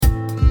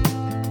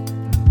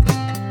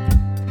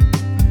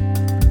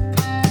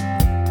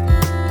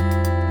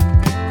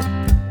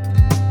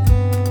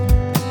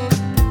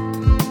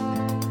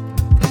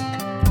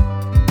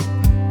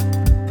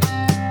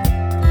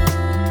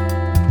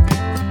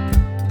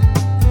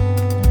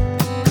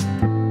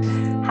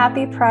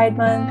Happy Pride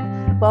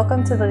Month.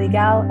 Welcome to the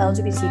Legal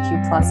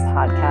LGBTQ+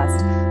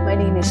 podcast. My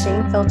name is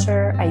Shane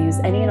Filcher. I use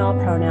any and all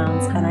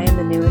pronouns, and I am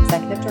the new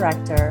executive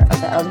director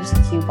of the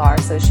LGBTQ Bar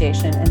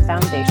Association and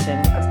Foundation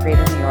of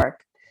Greater New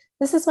York.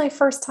 This is my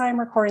first time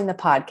recording the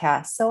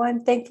podcast, so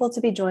I'm thankful to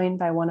be joined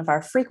by one of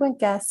our frequent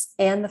guests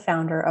and the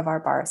founder of our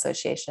bar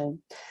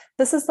association.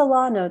 This is the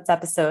Law Notes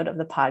episode of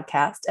the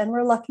podcast, and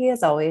we're lucky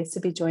as always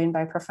to be joined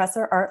by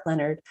Professor Art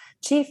Leonard,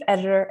 Chief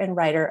Editor and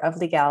Writer of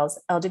Legal's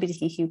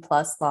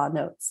LGBTQ+ Law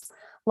Notes.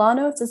 Law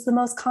Notes is the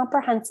most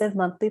comprehensive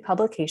monthly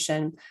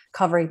publication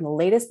covering the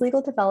latest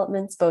legal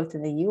developments both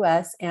in the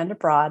U.S. and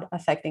abroad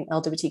affecting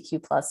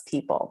LGBTQ+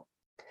 people.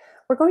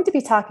 We're going to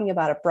be talking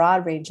about a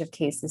broad range of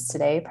cases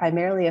today,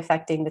 primarily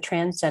affecting the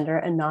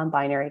transgender and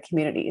non-binary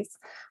communities.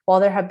 While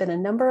there have been a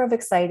number of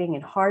exciting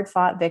and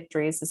hard-fought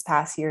victories this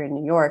past year in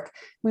New York,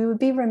 we would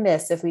be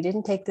remiss if we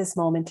didn't take this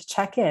moment to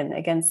check in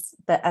against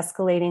the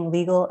escalating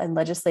legal and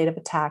legislative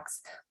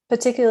attacks,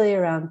 particularly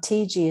around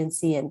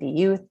TG&C and B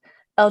youth,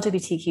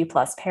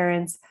 LGBTQ+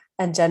 parents,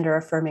 and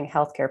gender-affirming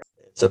healthcare.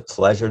 It's a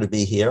pleasure to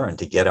be here and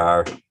to get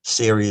our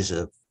series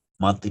of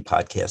monthly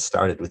podcasts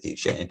started with you,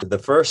 Shane. The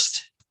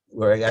first,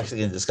 we're actually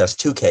going to discuss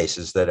two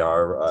cases that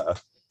are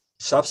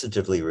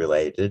substantively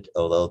related,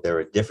 although there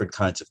are different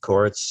kinds of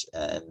courts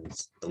and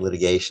the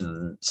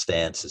litigation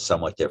stance is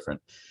somewhat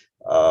different.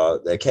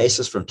 They're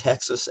cases from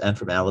Texas and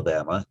from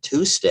Alabama,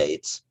 two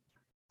states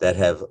that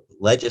have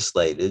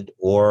legislated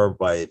or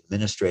by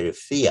administrative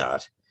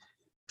fiat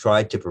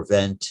tried to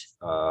prevent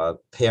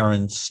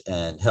parents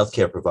and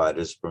healthcare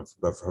providers from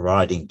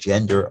providing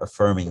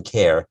gender-affirming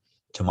care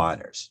to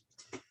minors.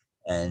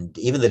 And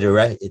even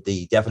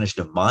the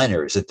definition of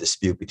minor is a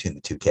dispute between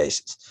the two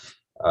cases.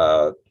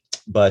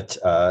 But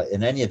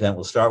in any event,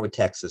 we'll start with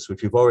Texas,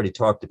 which we've already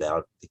talked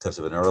about because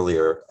of an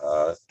earlier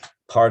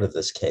part of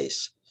this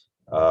case.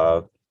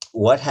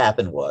 What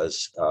happened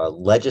was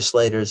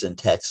legislators in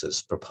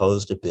Texas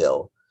proposed a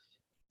bill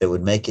that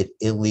would make it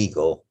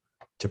illegal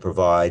to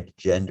provide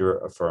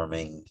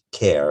gender-affirming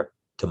care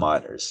to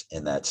minors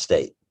in that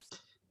state.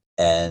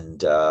 And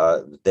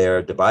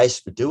their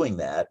device for doing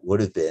that would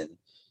have been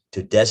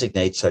to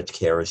designate such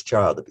care as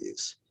child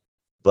abuse.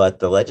 But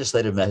the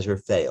legislative measure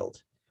failed.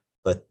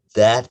 But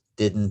that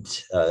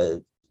didn't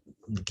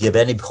give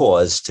any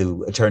pause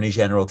to Attorney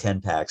General Ken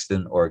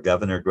Paxton or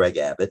Governor Greg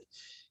Abbott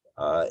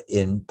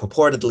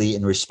purportedly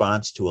in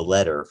response to a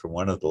letter from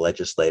one of the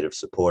legislative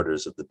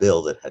supporters of the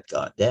bill that had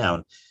gone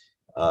down.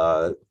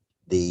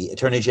 The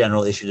Attorney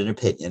General issued an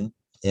opinion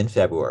in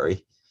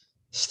February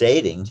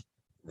stating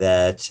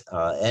that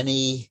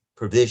any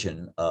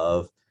provision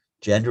of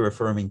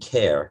gender-affirming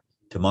care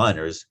to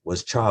minors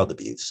was child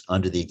abuse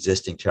under the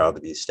existing child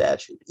abuse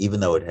statute,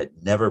 even though it had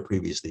never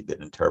previously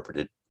been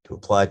interpreted to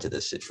apply to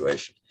this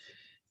situation.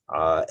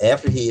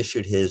 After he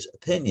issued his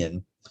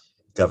opinion,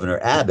 Governor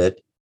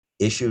Abbott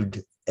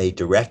issued a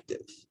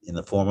directive in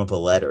the form of a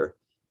letter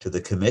to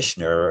the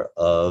commissioner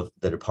of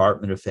the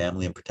Department of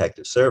Family and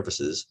Protective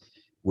Services,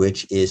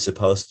 which is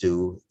supposed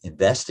to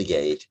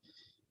investigate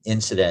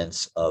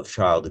incidents of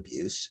child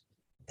abuse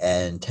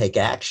and take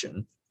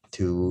action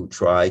to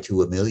try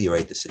to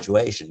ameliorate the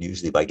situation,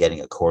 usually by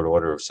getting a court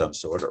order of some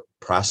sort or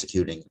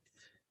prosecuting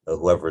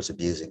whoever is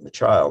abusing the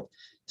child.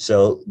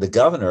 So the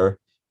governor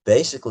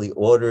basically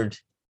ordered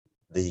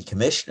the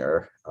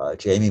commissioner,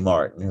 Jamie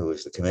Martin, who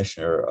was the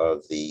commissioner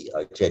of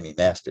Jamie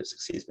Masters,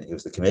 who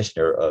was the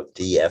commissioner of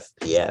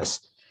DFPS,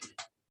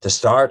 to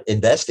start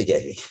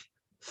investigating.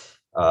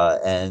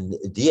 And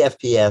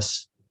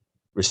DFPS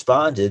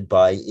responded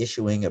by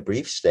issuing a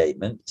brief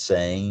statement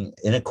saying,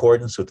 in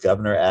accordance with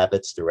Governor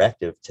Abbott's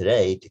directive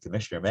today to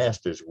Commissioner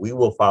Masters, we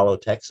will follow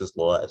Texas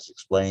law as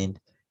explained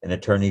in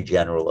Attorney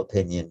General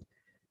Opinion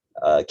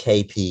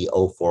KP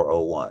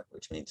 0401,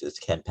 which means it's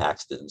Ken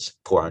Paxton's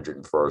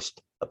 401st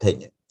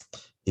opinion.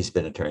 He's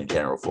been Attorney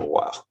General for a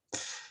while.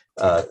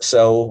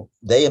 So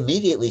they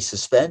immediately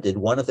suspended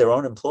one of their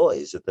own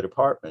employees at the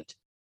department,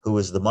 who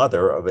was the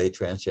mother of a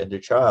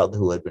transgender child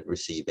who had been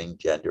receiving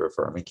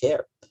gender-affirming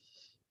care.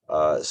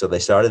 So they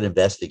started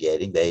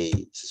investigating. They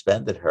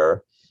suspended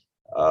her.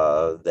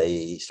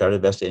 They started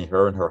investigating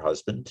her and her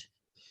husband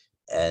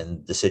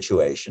and the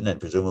situation, and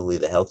presumably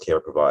the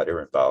healthcare provider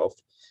involved.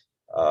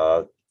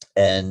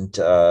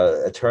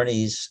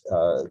 Attorneys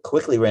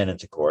quickly ran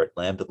into court.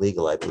 Lambda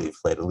Legal, I believe,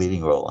 played a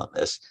leading role on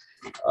this.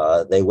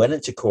 They went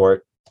into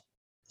court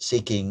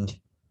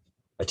seeking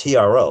a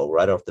TRO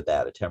right off the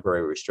bat, a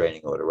temporary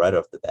restraining order right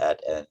off the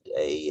bat, and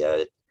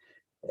a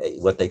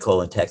what they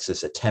call in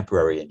Texas a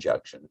temporary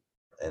injunction.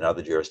 In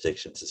other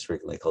jurisdictions, it's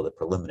frequently called a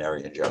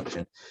preliminary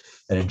injunction,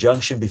 an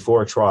injunction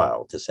before a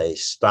trial to say,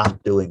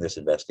 stop doing this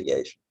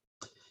investigation.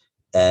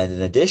 And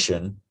in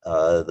addition,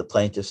 the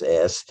plaintiffs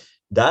asked,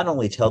 not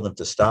only tell them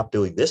to stop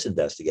doing this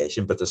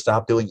investigation, but to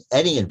stop doing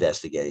any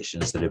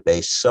investigations that are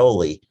based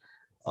solely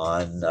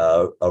on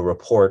a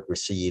report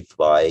received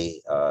by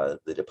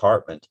the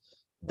department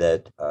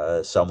that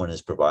someone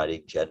is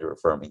providing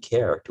gender-affirming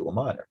care to a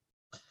minor.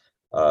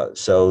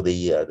 So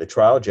the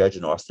trial judge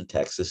in Austin,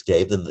 Texas,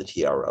 gave them the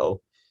TRO,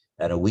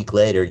 and a week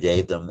later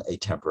gave them a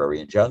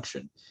temporary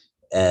injunction.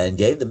 and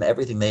gave them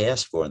everything they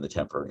asked for in the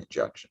temporary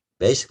injunction.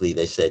 Basically,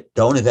 they said,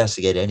 don't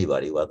investigate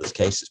anybody while this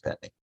case is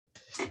pending,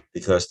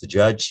 because the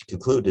judge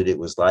concluded it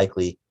was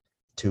likely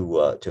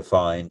to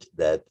find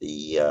that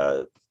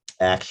the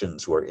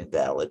actions were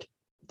invalid,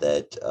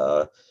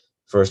 that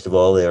first of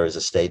all, there is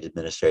a state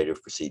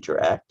administrative procedure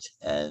act,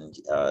 and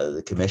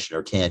the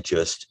commissioner can't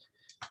just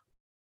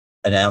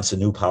announce a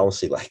new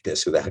policy like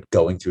this without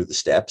going through the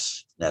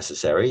steps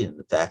necessary in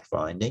the fact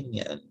finding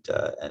and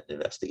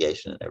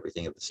investigation and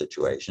everything of the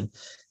situation.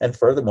 And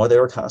furthermore,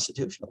 there are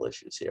constitutional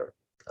issues here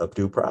of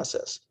due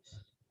process,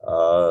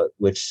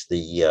 which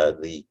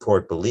the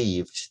court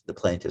believed the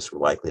plaintiffs were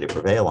likely to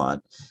prevail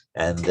on,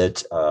 and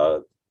that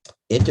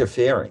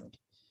interfering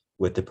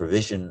with the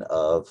provision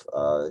of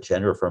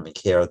gender affirming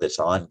care that's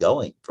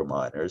ongoing for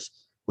minors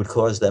would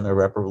cause them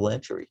irreparable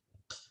injury.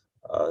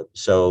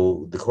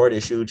 So the court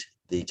issued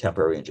the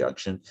temporary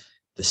injunction.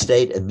 The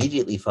state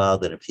immediately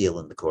filed an appeal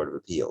in the Court of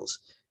Appeals.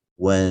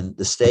 When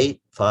the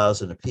state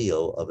files an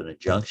appeal of an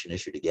injunction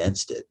issued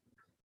against it,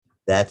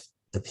 that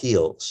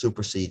appeal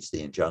supersedes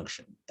the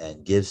injunction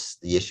and gives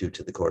the issue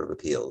to the Court of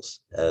Appeals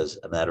as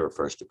a matter of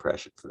first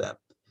impression for them.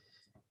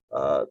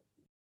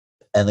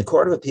 And the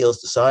Court of Appeals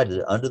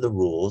decided under the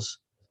rules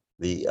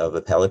of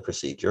appellate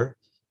procedure,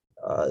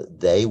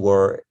 they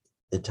were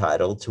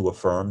entitled to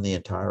affirm the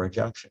entire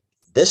injunction.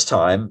 This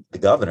time, the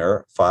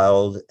governor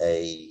filed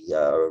a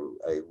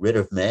writ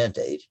of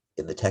mandate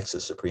in the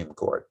Texas Supreme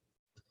Court.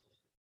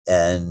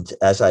 And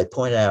as I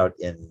point out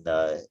in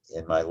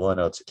my Law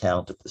Notes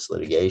account of this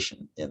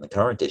litigation in the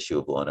current issue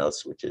of Law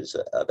Notes, which is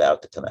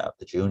about to come out,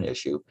 the June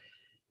issue,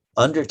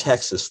 under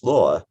Texas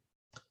law,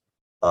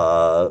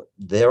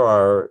 there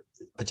are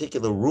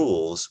particular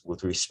rules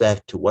with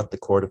respect to what the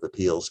Court of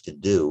Appeals can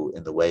do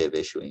in the way of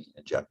issuing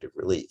injunctive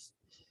relief,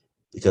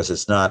 because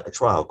it's not a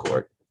trial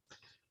court.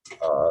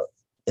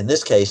 In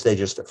this case, they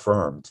just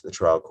affirmed the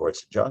trial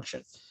court's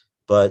injunction.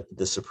 But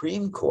the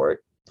Supreme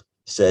Court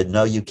said,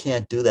 no, you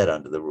can't do that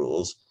under the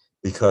rules,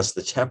 because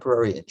the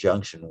temporary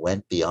injunction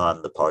went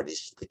beyond the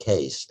parties to the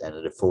case, and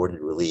it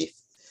afforded relief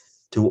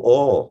to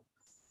all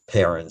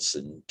parents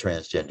and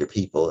transgender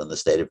people in the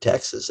state of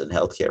Texas and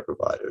healthcare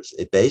providers.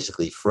 It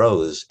basically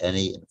froze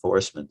any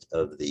enforcement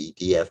of the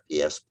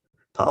DFPS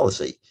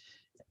policy.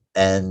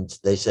 And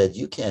they said,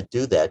 you can't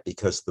do that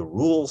because the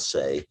rules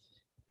say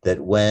that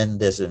when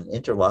there's an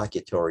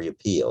interlocutory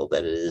appeal,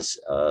 that is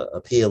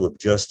appeal of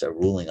just a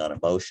ruling on a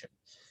motion,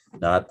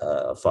 not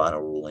a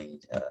final ruling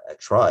at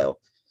trial,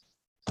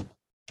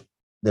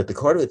 that the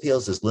Court of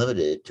Appeals is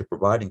limited to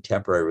providing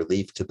temporary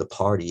relief to the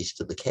parties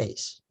to the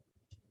case.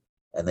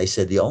 And they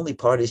said the only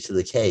parties to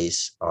the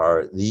case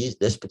are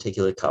this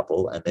particular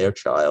couple and their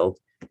child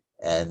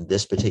and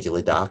this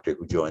particular doctor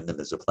who joined them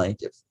as a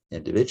plaintiff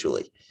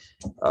individually.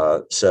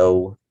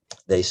 So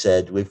they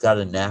said, we've got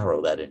to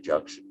narrow that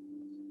injunction,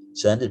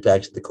 send it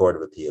back to the Court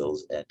of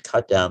Appeals and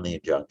cut down the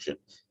injunction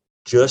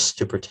just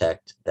to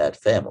protect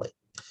that family.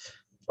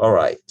 All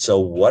right, so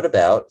what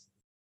about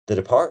the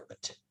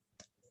department?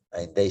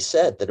 And they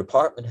said the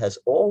department has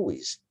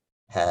always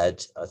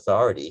had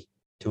authority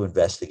to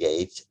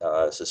investigate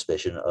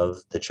suspicion of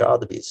the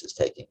child abuse is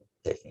taking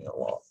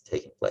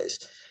place.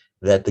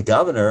 That the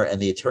governor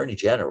and the attorney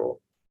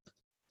general,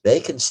 they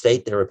can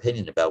state their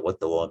opinion about what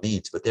the law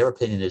means, but their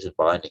opinion isn't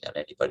binding on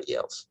anybody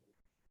else.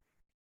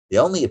 The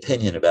only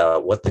opinion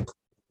about what the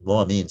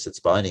law means that's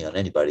binding on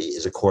anybody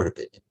is a court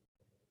opinion,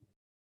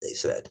 they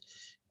said.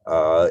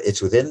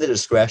 It's within the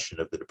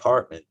discretion of the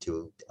department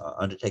to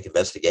undertake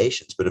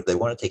investigations, but if they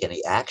want to take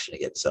any action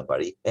against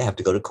somebody, they have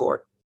to go to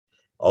court.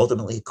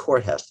 Ultimately, a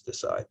court has to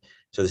decide.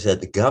 So they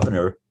said the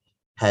governor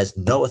has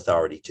no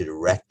authority to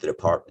direct the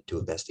department to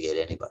investigate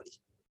anybody.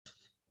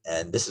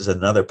 And this is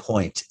another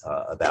point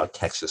about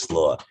Texas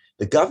law.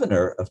 The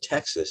governor of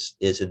Texas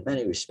is in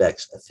many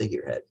respects a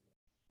figurehead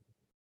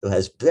who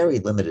has very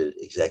limited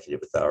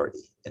executive authority.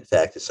 In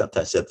fact, it's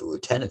sometimes said the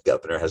lieutenant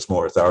governor has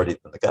more authority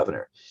than the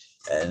governor.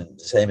 And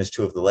the same is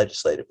true of the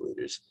legislative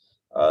leaders.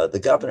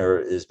 The governor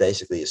is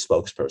basically a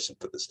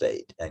spokesperson for the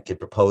state and can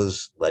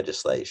propose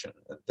legislation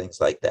and things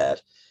like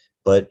that,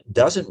 but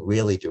doesn't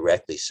really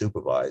directly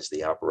supervise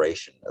the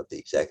operation of the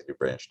executive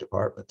branch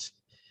departments.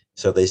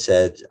 So they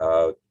said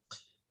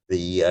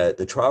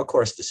the trial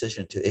court's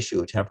decision to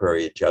issue a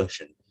temporary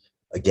injunction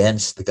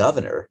against the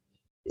governor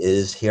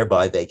is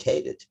hereby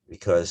vacated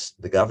because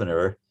the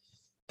governor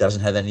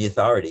doesn't have any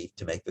authority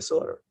to make this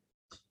order.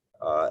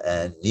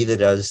 And neither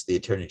does the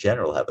attorney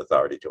general have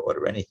authority to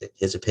order anything.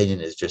 His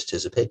opinion is just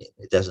his opinion.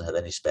 It doesn't have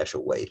any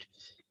special weight.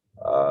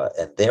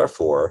 And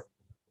therefore,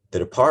 the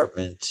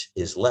department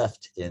is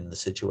left in the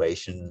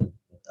situation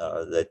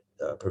that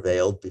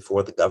prevailed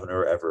before the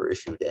governor ever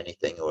issued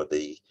anything or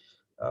the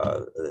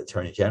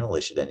attorney general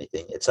issued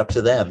anything. It's up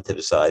to them to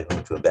decide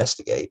who to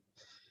investigate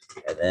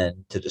and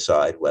then to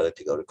decide whether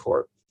to go to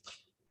court.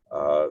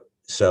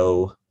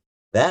 So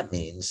that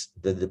means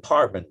the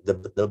department,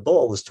 the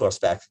ball was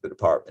tossed back to the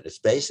department. It's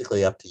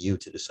basically up to you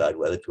to decide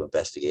whether to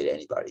investigate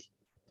anybody.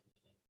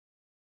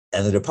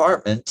 And the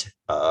department,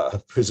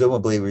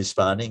 presumably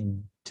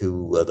responding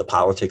to the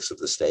politics of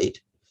the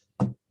state,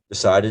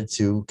 decided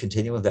to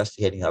continue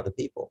investigating other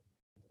people.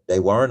 They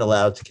weren't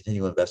allowed to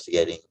continue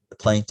investigating the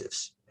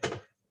plaintiffs,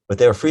 but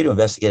they were free to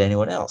investigate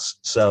anyone else.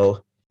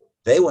 So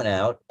they went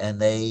out and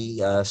they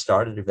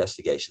started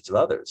investigations of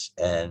others.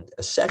 And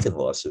a second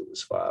lawsuit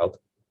was filed.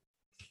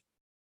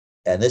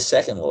 And this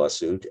second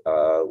lawsuit,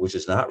 which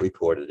is not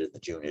reported in the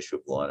June issue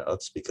of Law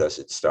Notes because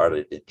it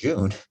started in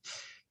June,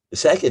 the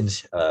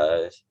second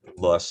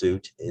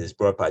lawsuit is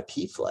brought by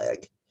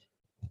PFLAG,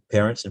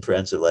 Parents and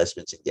Friends of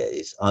Lesbians and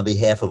Gays, on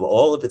behalf of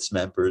all of its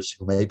members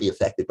who may be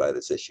affected by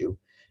this issue,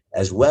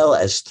 as well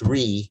as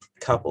 3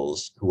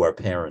 couples who are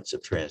parents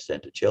of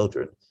transgender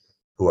children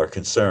who are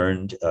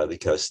concerned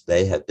because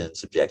they have been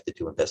subjected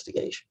to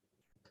investigation.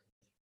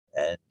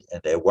 And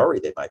they're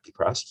worried they might be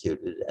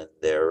prosecuted, and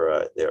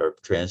their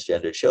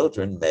transgender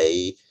children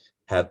may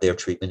have their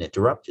treatment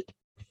interrupted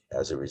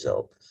as a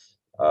result.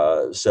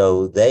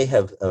 So they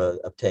have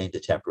obtained a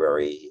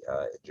temporary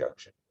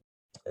injunction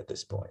at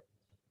this point.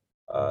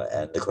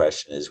 And the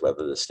question is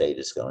whether the state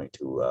is going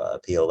to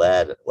appeal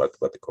that, and what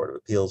the Court of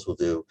Appeals will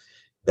do.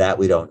 That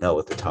we don't know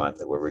at the time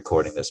that we're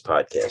recording this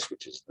podcast,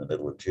 which is in the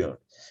middle of June.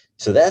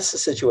 So that's the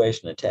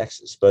situation in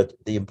Texas. But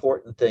the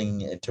important thing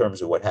in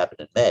terms of what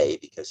happened in May,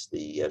 because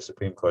the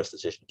Supreme Court's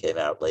decision came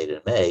out late in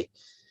May,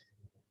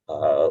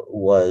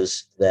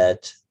 was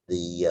that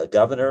the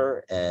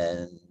governor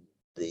and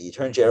the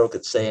attorney general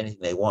could say anything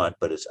they want,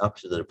 but it's up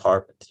to the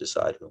department to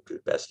decide whom to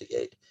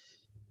investigate.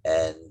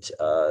 And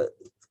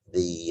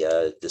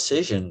the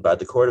decision by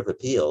the Court of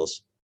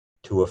Appeals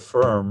to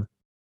affirm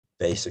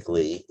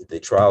basically the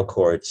trial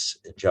court's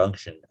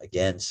injunction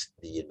against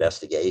the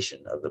investigation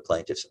of the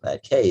plaintiffs in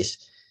that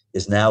case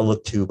is now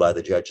looked to by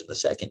the judge in the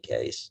second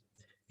case,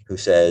 who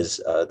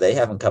says they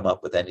haven't come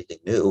up with anything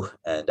new,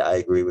 and I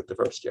agree with the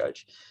first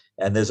judge.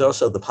 And there's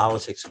also the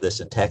politics of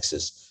this in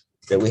Texas,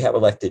 that we have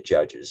elected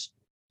judges,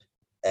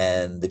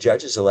 and the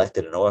judges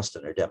elected in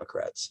Austin are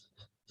Democrats.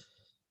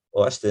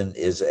 Austin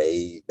is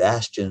a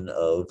bastion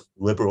of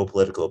liberal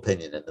political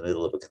opinion in the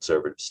middle of a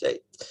conservative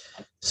state.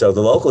 So the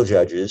local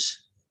judges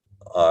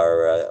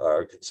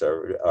are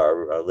conservative,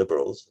 are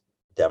liberals,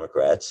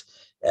 Democrats,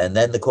 and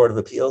then the Court of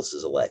Appeals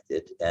is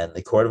elected, and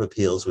the Court of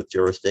Appeals with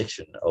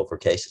jurisdiction over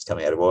cases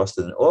coming out of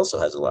Austin also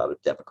has a lot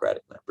of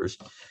Democratic members.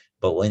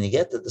 But when you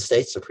get to the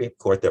state Supreme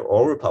Court, they're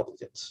all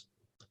Republicans,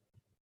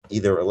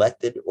 either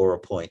elected or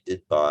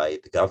appointed by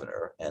the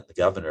governor, and the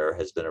governor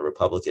has been a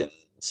Republican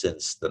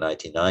since the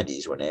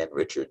 1990s, when Ann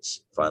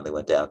Richards finally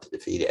went down to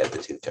defeat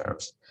after 2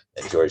 terms,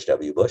 and George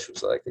W. Bush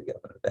was elected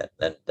governor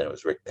then. Then it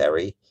was Rick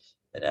Perry,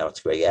 and now it's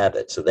Greg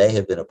Abbott. So they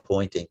have been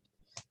appointing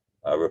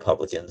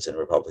Republicans, and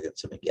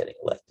Republicans have been getting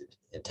elected.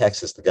 In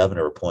Texas, the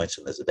governor appoints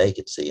them as a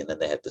vacancy, and then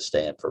they have to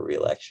stand for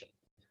re-election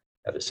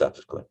at a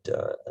subsequent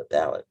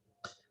ballot.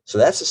 So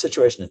that's the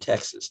situation in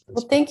Texas.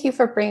 Well, thank you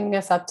for bringing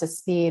us up to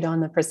speed on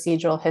the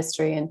procedural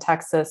history in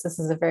Texas. This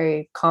is a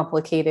very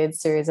complicated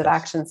series of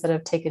actions that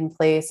have taken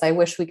place. I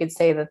wish we could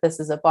say that this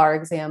is a bar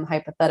exam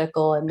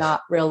hypothetical and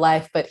not real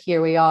life, but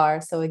here we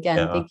are. So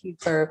again, thank you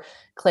for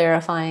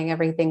clarifying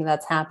everything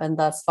that's happened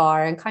thus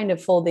far and kind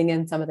of folding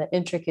in some of the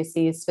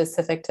intricacies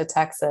specific to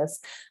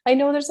Texas. I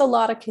know there's a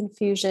lot of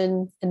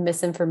confusion and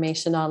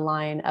misinformation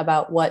online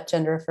about what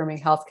gender affirming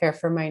healthcare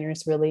for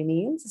minors really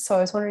means. So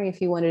I was wondering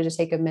if you wanted to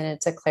take a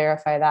minute to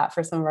clarify that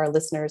for some of our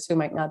listeners who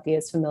might not be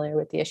as familiar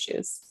with the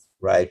issues.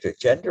 Right.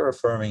 Gender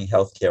affirming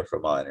healthcare for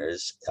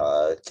minors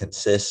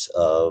consists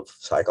of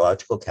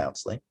psychological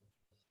counseling,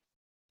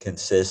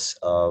 consists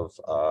of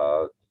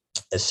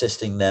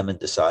assisting them in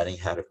deciding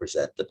how to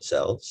present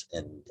themselves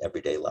in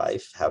everyday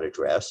life, how to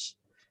dress.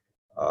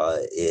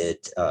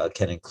 It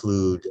can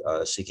include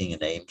seeking a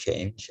name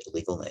change, a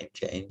legal name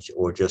change,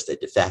 or just a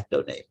de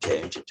facto name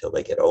change until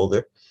they get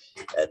older.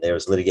 And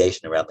there's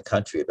litigation around the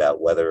country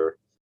about whether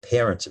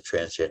parents of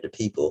transgender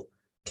people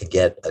can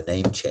get a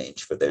name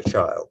change for their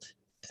child.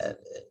 And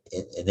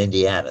in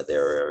Indiana,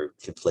 there are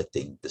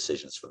conflicting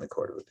decisions from the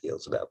Court of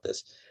Appeals about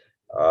this.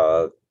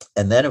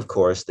 And then, of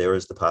course, there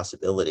is the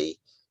possibility,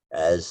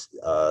 as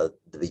the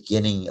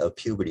beginning of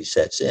puberty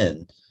sets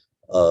in,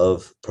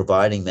 of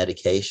providing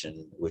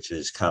medication, which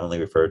is commonly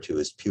referred to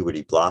as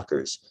puberty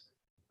blockers,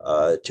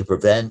 to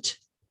prevent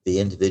the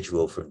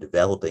individual from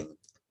developing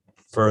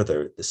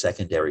further the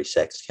secondary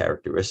sex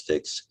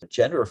characteristics.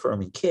 Gender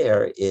affirming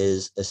care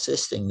is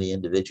assisting the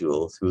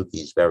individual through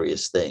these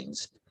various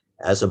things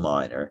as a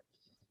minor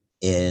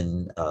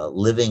in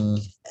living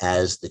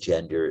as the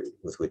gender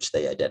with which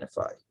they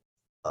identify.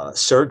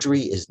 Surgery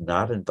is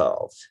not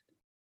involved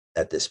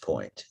at this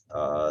point.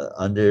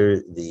 Under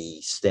the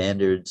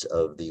standards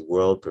of the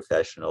World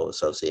Professional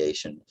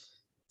Association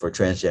for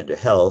Transgender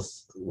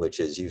Health, which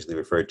is usually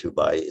referred to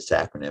by its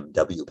acronym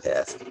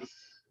WPATH,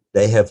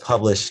 they have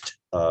published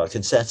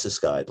consensus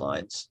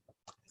guidelines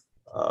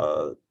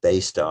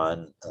based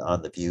on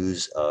the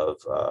views of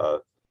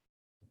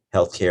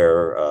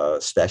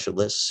healthcare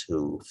specialists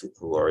who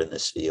are in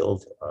this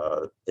field.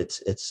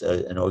 It's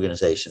an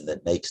organization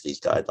that makes these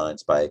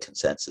guidelines by a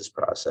consensus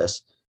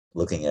process,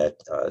 looking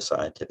at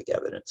scientific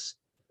evidence.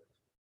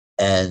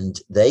 And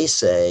they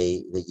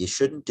say that you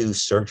shouldn't do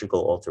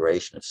surgical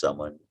alteration of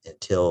someone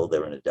until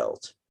they're an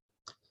adult.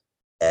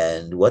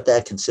 And what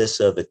that consists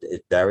of,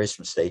 it varies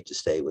from state to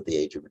state what the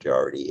age of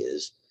majority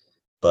is.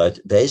 But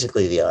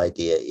basically, the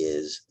idea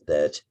is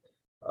that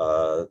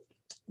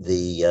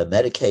the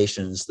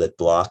medications that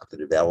block the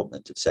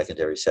development of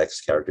secondary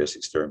sex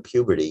characteristics during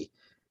puberty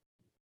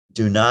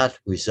do not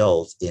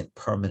result in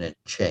permanent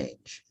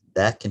change.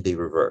 That can be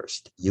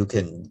reversed. You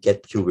can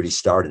get puberty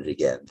started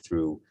again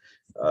through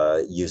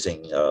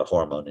using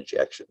hormone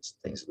injections,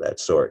 things of that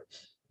sort.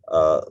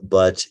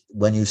 But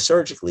when you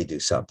surgically do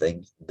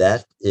something,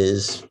 that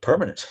is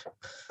permanent.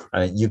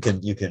 I mean, you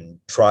can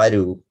try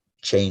to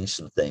change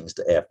some things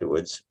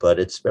afterwards, but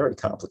it's very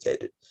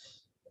complicated.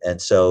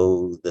 And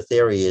so the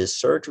theory is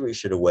surgery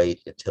should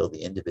await until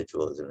the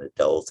individual is an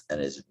adult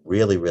and is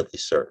really, really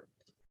certain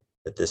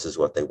that this is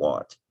what they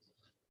want.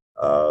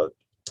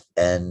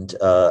 And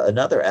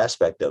another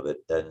aspect of it,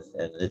 and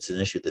it's an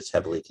issue that's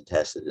heavily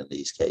contested in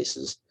these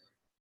cases,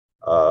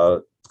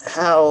 how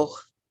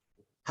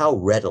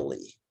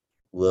readily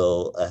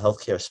will a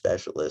healthcare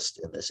specialist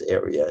in this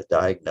area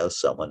diagnose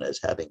someone as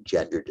having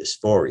gender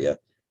dysphoria,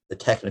 the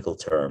technical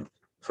term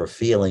for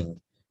feeling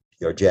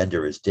your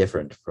gender is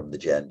different from the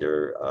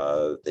gender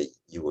that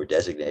you were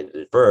designated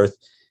at birth,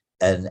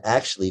 and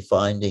actually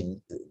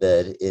finding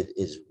that it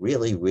is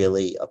really,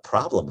 really a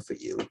problem for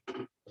you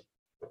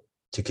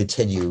to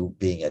continue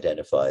being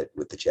identified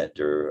with the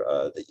gender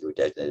that you were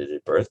designated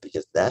at birth,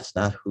 because that's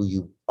not who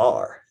you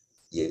are.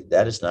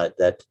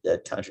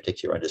 That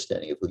contradicts your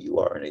understanding of who you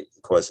are, and it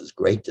causes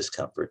great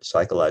discomfort,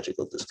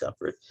 psychological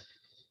discomfort.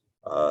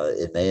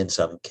 It may, in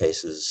some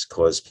cases,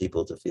 cause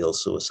people to feel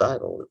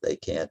suicidal, that they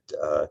can't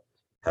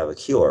have a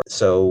cure.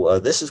 So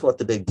this is what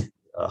the big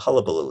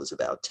hullabaloo is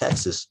about.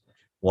 Texas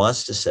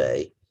wants to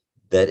say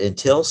that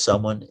until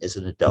someone is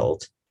an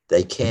adult,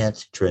 they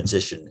can't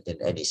transition in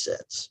any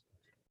sense.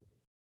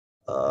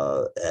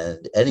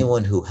 And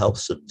anyone who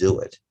helps them do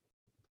it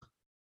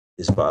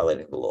is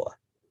violating the law,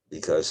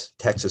 because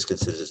Texas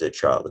considers it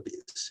child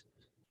abuse.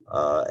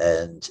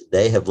 And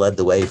they have led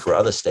the way for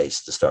other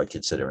states to start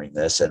considering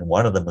this. And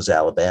one of them was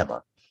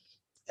Alabama.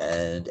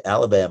 And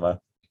Alabama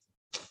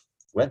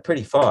went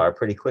pretty far,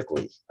 pretty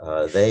quickly.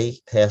 They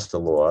passed a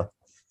law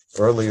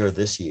earlier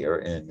this year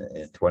in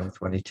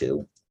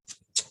 2022,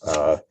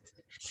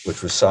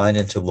 which was signed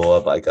into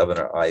law by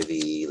Governor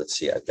Ivey. Let's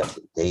see, I've got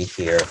the date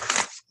here.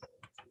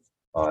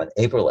 On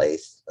April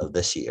 8th of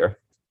this year.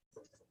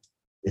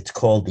 It's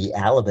called the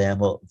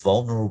Alabama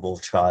Vulnerable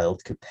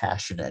Child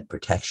Compassion and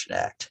Protection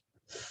Act.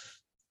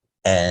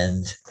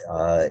 And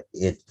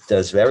it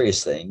does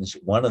various things.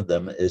 One of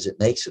them is it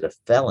makes it a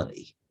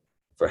felony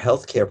for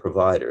healthcare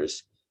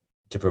providers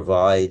to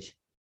provide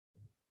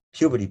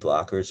puberty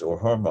blockers or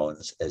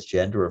hormones as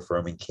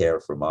gender-affirming care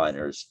for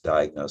minors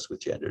diagnosed with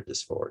gender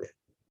dysphoria.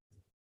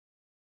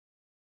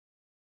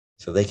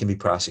 So they can be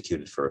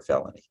prosecuted for a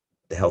felony,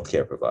 the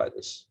healthcare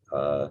providers.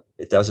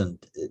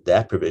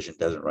 That provision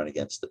doesn't run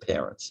against the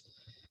parents,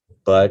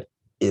 but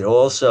it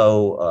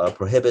also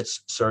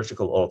prohibits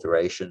surgical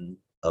alteration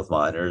of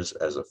minors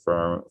as a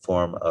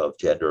form of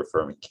gender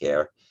affirming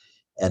care.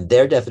 And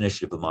their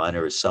definition of a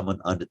minor is someone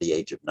under the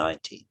age of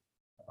 19.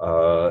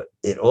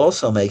 It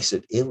also makes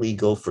it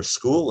illegal for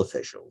school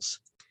officials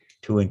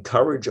to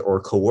encourage or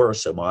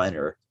coerce a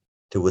minor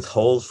to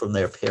withhold from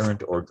their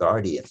parent or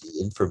guardian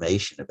the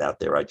information about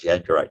their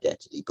gender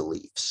identity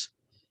beliefs,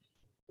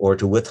 or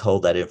to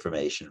withhold that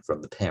information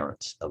from the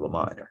parents of a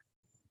minor.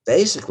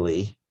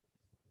 Basically,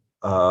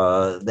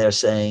 they're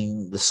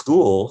saying the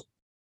school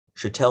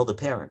should tell the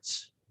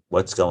parents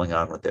what's going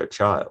on with their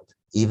child,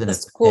 even if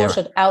the school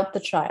should out the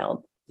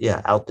child.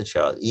 Yeah, out the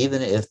child,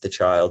 even if the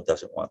child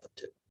doesn't want them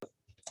to.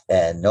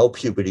 And no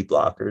puberty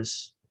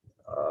blockers,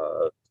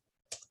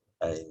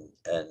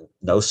 and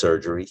no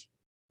surgery.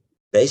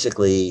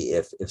 Basically,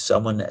 if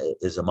someone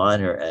is a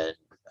minor and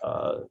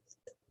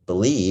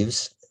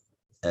believes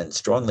and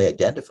strongly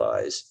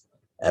identifies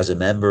as a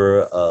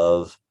member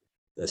of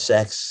the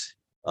sex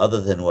other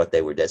than what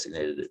they were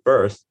designated at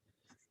birth,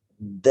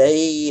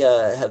 they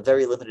have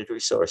very limited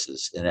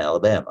resources in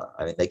Alabama.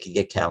 I mean, they can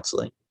get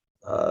counseling.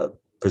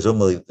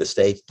 Presumably, the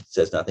state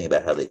says nothing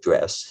about how they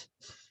dress.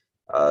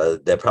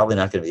 They're probably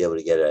not going to be able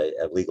to get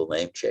a legal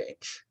name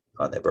change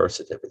on their birth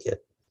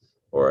certificate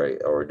or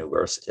a new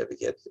birth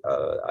certificate.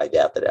 I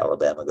doubt that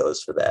Alabama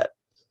goes for that,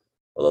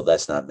 although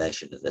that's not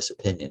mentioned in this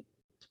opinion.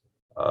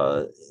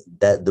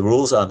 That the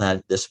rules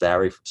on this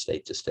vary from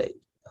state to state,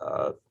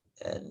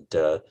 and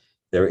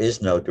there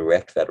is no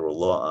direct federal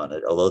law on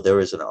it, although there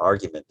is an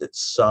argument that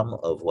some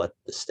of what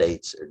the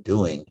states are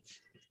doing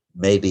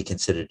may be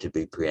considered to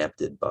be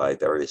preempted by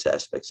various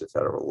aspects of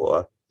federal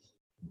law.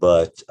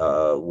 But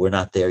we're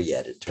not there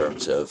yet in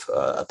terms of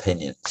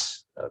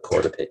opinions,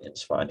 court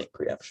opinions finding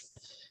preemption.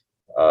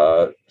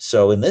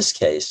 So in this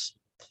case,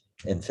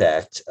 in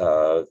fact,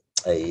 a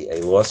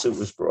lawsuit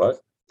was brought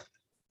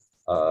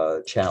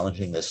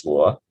challenging this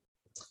law.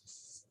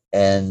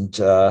 And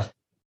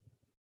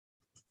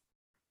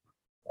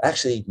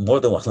Actually,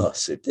 more than one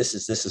lawsuit. This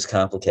is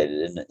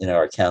complicated. In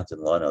our account and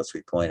law notes,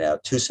 we point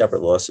out two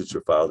separate lawsuits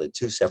were filed in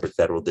two separate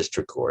federal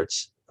district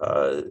courts.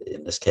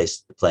 In this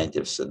case, the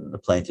plaintiffs, and the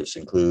plaintiffs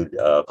include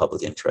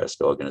public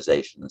interest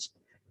organizations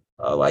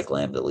like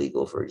Lambda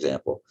Legal, for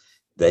example.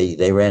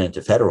 They ran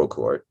into federal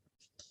court,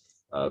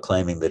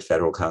 claiming that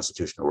federal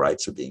constitutional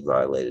rights are being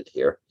violated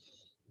here,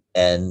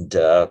 and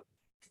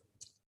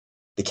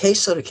the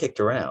case sort of kicked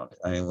around.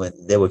 I mean, when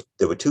there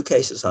were two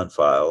cases on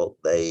file,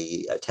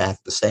 they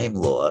attacked the same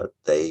law.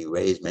 They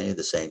raised many of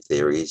the same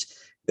theories.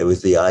 There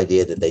was the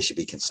idea that they should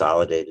be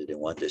consolidated in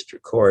one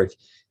district court.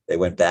 They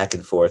went back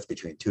and forth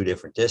between two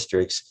different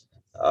districts.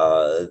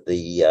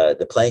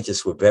 The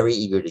plaintiffs were very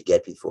eager to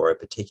get before a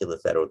particular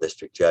federal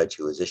district judge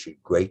who has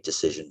issued great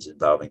decisions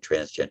involving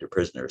transgender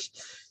prisoners.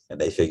 And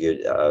they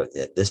figured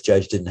this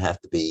judge didn't have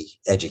to be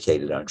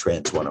educated on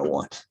Trans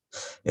 101.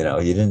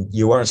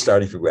 You weren't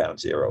starting from ground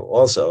zero.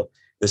 Also,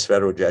 this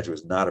federal judge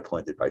was not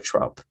appointed by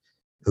Trump,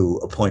 who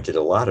appointed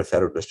a lot of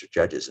federal district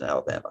judges in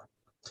Alabama.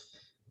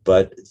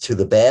 But to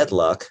the bad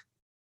luck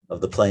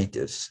of the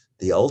plaintiffs,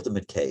 the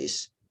ultimate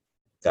case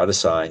got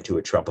assigned to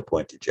a Trump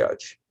appointed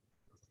judge.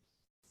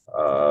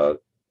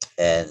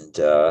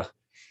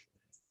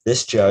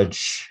 This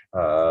judge,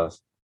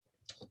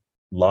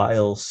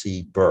 Lyle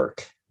C.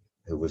 Burke,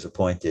 who was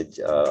appointed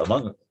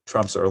among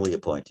Trump's early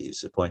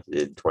appointees, appointed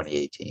in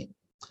 2018.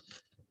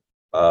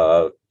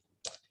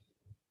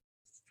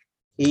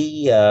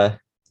 He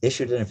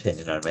issued an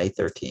opinion on May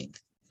 13th,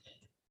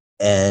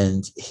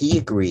 and he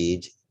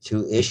agreed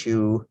to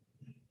issue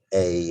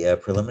a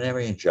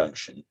preliminary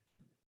injunction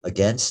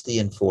against the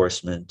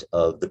enforcement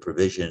of the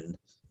provision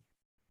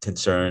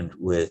concerned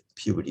with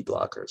puberty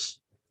blockers.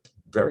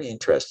 Very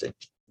interesting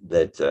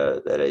that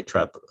a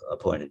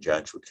Trump-appointed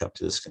judge would come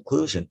to this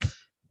conclusion,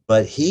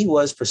 but he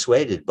was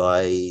persuaded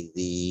by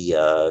the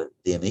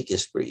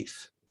amicus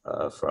brief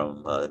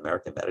from the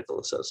American Medical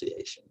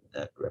Association,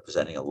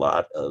 representing a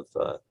lot of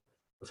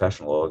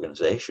professional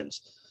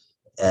organizations,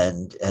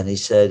 and he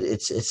said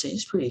it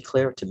seems pretty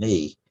clear to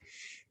me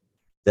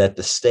that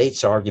the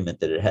state's argument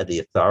that it had the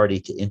authority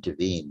to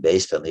intervene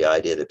based on the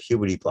idea that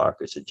puberty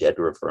blockers and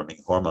gender-affirming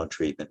hormone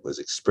treatment was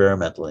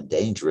experimental and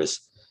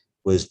dangerous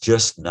was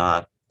just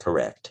not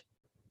correct.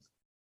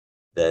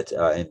 That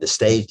and the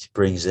state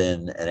brings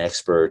in an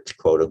expert,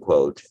 quote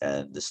unquote,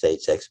 and the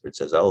state's expert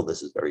says, "Oh,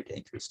 this is very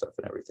dangerous stuff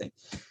and everything,"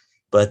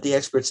 but the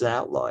expert's an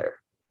outlier.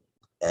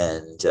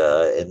 And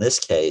in this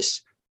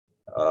case,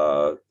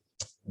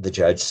 the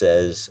judge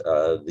says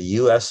the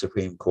U.S.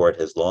 Supreme Court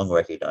has long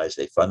recognized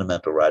a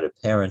fundamental right of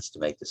parents to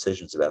make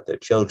decisions about their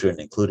children,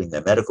 including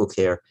their medical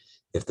care.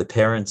 If the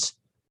parents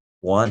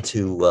want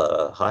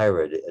to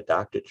hire a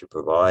doctor to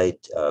provide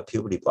a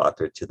puberty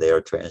blocker to their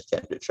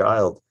transgender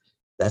child,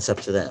 that's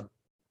up to them.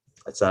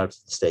 It's not up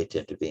to the state to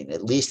intervene,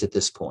 at least at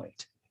this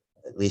point,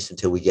 at least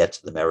until we get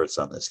to the merits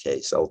on this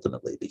case,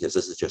 ultimately, because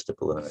this is just a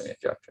preliminary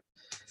injunction.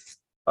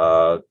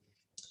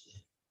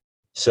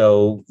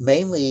 So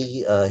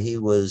mainly, he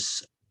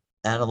was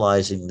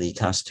analyzing the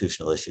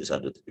constitutional issues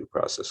under the Due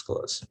Process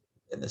Clause,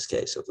 in this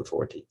case of the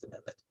 14th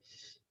Amendment.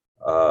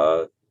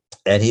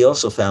 And he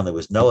also found there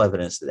was no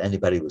evidence that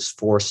anybody was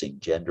forcing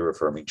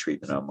gender-affirming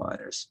treatment on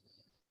minors.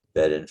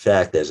 That in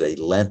fact, there's a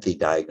lengthy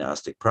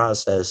diagnostic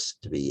process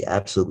to be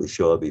absolutely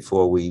sure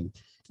before we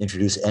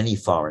introduce any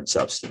foreign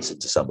substance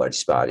into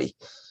somebody's body.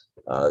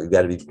 You've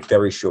got to be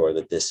very sure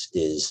that this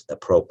is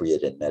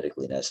appropriate and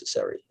medically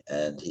necessary.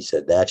 And he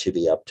said that should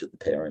be up to the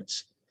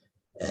parents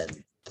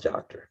and the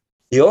doctor.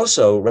 He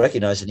also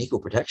recognized an equal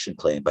protection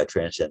claim by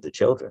transgender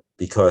children,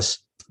 because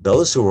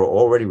those who are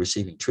already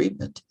receiving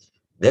treatment,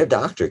 their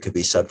doctor could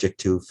be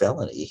subject to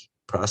felony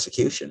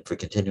prosecution for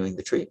continuing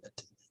the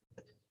treatment.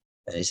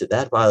 And he said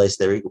that violates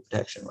their equal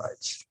protection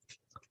rights,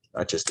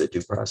 not just their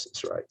due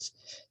process rights,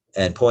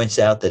 and points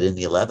out that in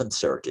the 11th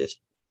Circuit,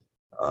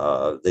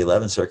 the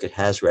 11th Circuit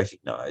has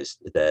recognized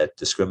that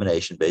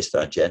discrimination based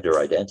on gender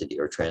identity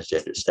or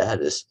transgender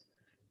status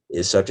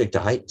is subject to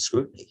heightened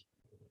scrutiny.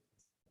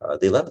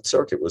 The 11th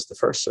Circuit was the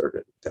first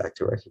circuit, in fact,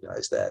 to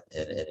recognize that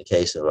in a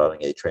case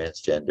involving a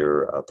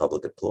transgender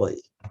public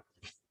employee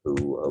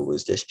who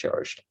was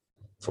discharged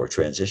for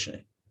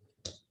transitioning.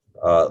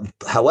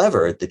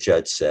 However, the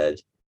judge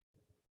said,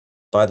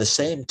 by the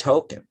same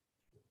token,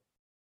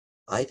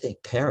 I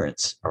think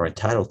parents are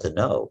entitled to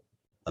know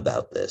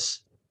about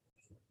this.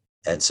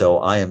 And so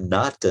I am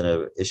not going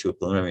to issue a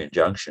preliminary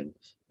injunction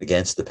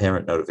against the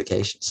parent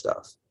notification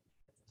stuff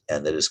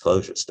and the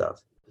disclosure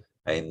stuff.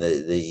 I mean,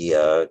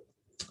 the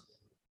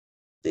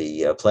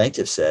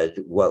plaintiff said,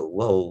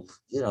 well,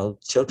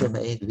 children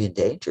may be in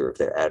danger if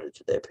they're added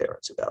to their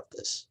parents about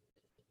this.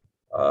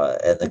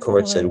 And the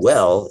court said,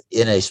 well,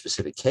 in a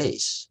specific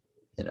case,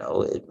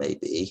 it may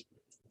be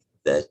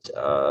that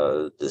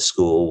the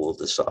school will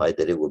decide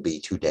that it will be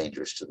too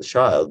dangerous to the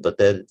child, but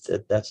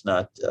that's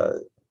not.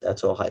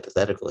 That's all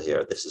hypothetical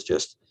here. This is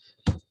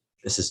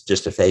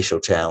just a facial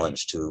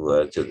challenge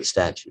to the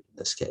statute in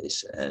this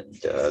case, and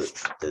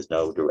there's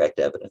no direct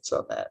evidence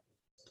on that.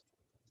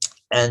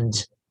 And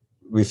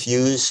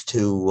refused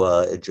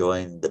to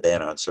join the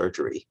ban on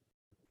surgery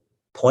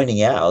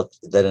pointing out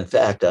that, in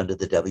fact, under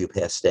the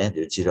WPATH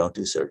standards, you don't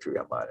do surgery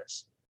on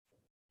minors.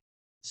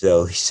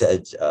 So he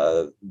said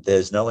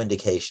there's no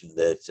indication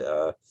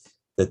that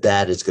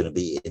that is going to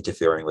be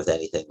interfering with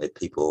anything that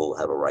people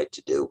have a right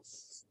to do.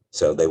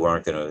 So they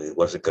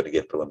wasn't going to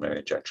give preliminary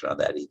injunction on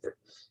that either.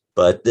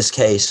 But this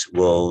case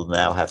will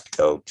now have to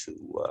go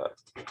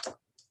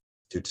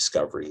to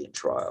discovery and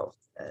trial,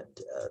 and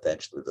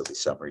eventually there'll be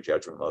summary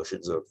judgment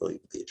motions, or there'll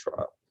even be a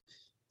trial.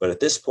 But at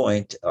this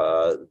point,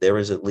 there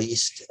is at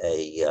least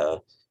a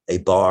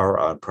bar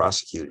on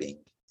prosecuting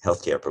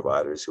healthcare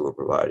providers who are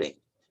providing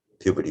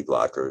puberty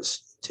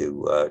blockers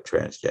to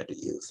transgender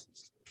youth.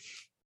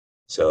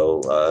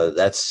 So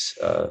that's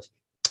a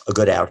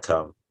good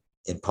outcome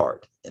in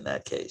part in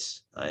that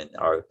case.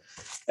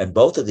 And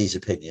both of these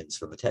opinions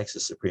from the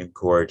Texas Supreme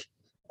Court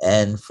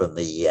and from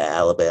the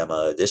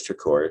Alabama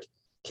District Court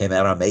came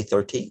out on May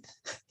 13th.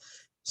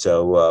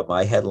 So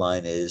my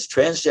headline is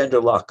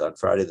Transgender Luck on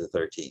Friday the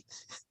 13th,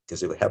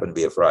 because it would happen to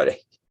be a Friday.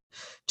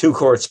 Two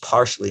courts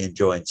partially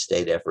enjoined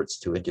state efforts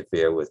to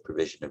interfere with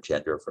provision of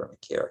gender-affirming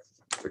care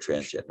for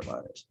transgender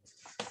minors.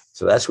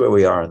 So that's where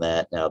we are on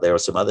that. Now, there are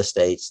some other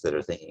states that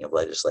are thinking of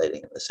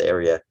legislating in this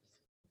area.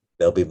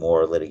 There'll be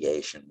more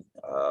litigation.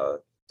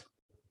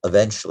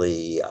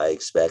 Eventually, I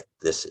expect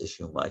this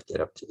issue might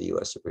get up to the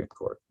U.S. Supreme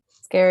Court.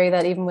 Scary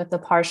that even with the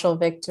partial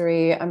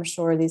victory, I'm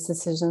sure these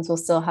decisions will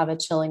still have a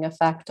chilling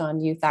effect on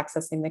youth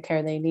accessing the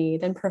care they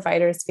need and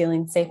providers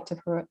feeling safe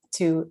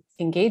to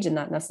engage in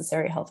that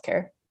necessary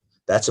healthcare.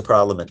 That's a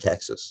problem in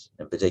Texas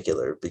in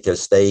particular,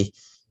 because they,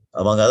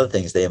 among other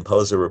things, they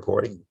impose a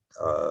reporting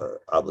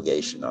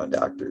obligation on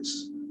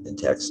doctors in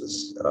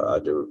Texas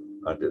under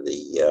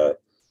the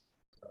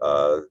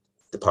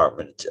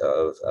Department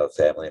of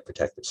Family and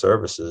Protective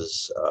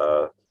Services,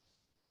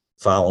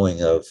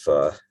 following of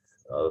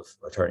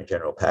Attorney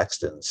General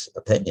Paxton's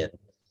opinion.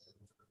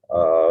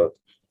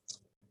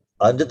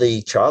 Under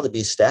the child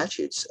abuse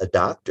statutes, a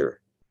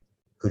doctor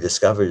who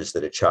discovers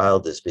that a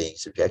child is being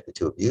subjected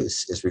to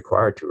abuse is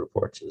required to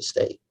report to the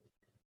state.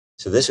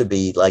 So this would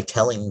be like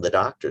telling the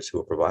doctors who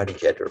are providing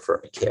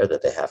gender-affirming care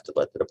that they have to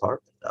let the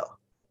department know.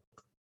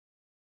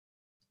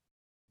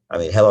 I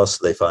mean, how else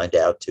do they find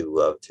out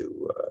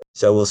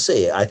so we'll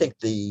see. I think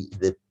the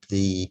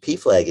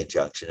PFLAG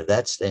injunction, if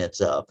that stands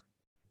up,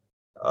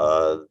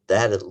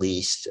 that at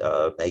least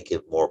may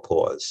give more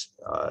pause.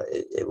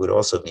 It would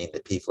also mean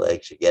that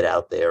PFLAG should get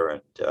out there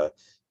and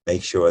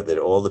make sure that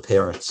all the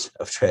parents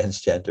of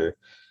transgender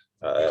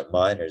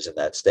minors in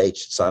that state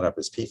should sign up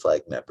as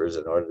PFLAG members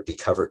in order to be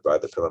covered by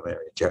the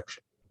preliminary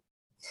injunction.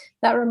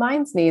 That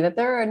reminds me that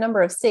there are a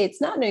number of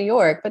states, not New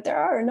York, but there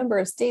are a number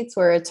of states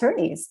where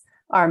attorneys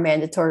are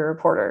mandatory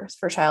reporters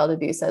for child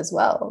abuse as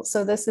well.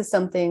 So this is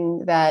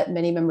something that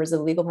many members of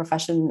the legal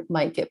profession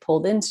might get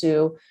pulled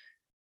into,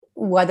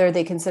 whether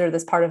they consider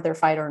this part of their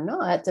fight or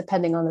not,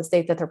 depending on the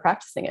state that they're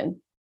practicing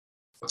in.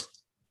 That's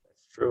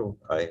true.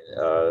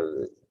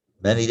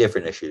 Many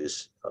different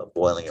issues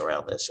boiling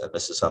around this, and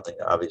this is something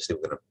obviously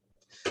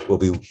we'll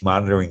be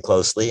monitoring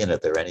closely. And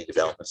if there are any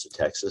developments in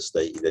Texas,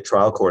 the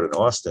trial court in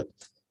Austin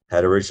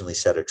had originally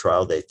set a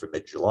trial date for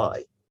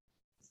mid-July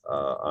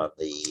on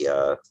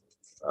the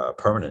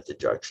permanent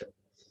injunction,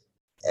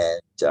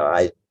 and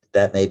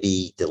that may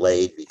be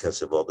delayed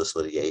because of all this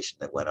litigation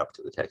that went up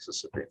to the Texas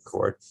Supreme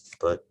Court,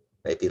 but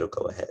maybe it'll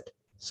go ahead.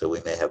 So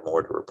we may have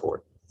more to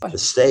report. The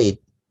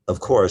state, of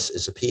course,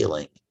 is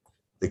appealing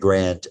the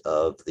grant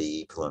of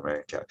the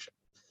preliminary injunction.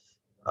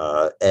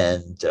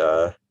 And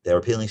they're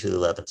appealing to the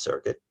 11th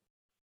Circuit.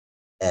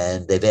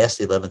 And they've asked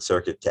the 11th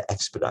Circuit to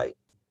expedite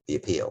the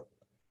appeal.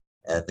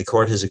 And the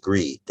court has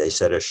agreed. They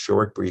set a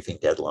short briefing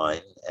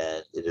deadline,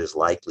 and it is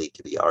likely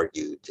to be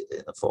argued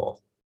in the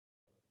fall.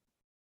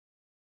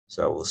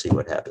 So we'll see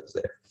what happens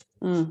there.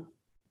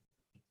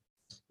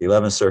 The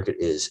 11th Circuit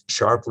is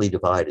sharply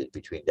divided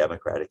between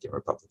Democratic and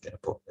Republican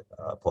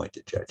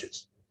appointed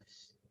judges.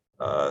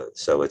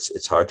 So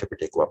it's hard to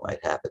predict what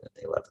might happen in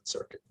the 11th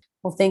Circuit.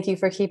 Well, thank you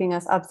for keeping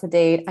us up to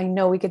date. I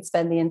know we could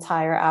spend the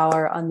entire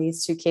hour on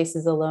these two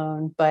cases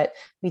alone, but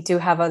we do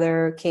have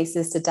other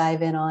cases to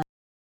dive in on.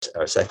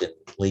 Our second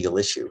legal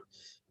issue.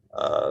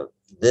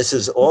 This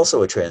is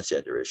also a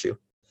transgender issue,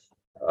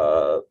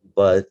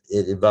 but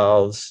it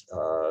involves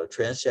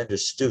transgender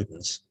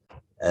students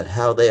and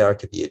how they are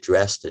to be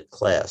addressed in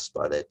class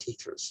by their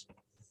teachers.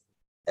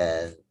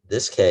 And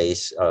this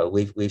case,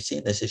 we've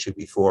seen this issue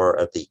before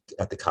at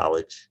the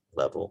college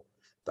level,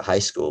 the high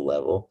school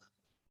level.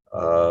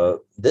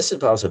 This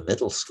involves a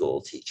middle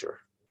school teacher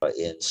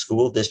in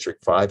School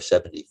District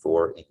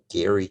 574 in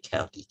Geary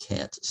County,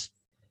 Kansas.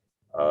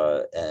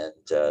 And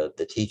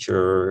the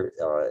teacher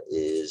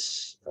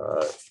is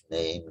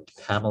named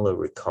Pamela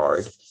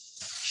Ricard.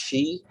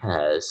 She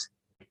has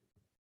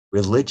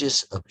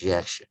religious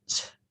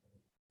objections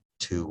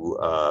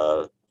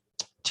to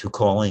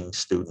calling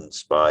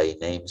students by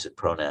names and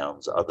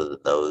pronouns other than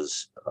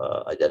those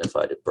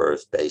identified at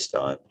birth based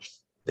on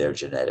their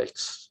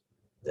genetics,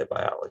 their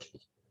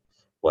biology.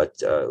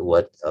 What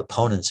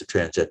opponents of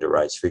transgender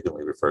rights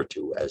frequently refer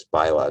to as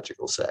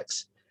biological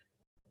sex.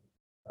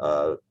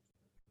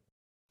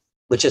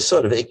 which is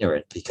sort of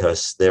ignorant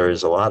because there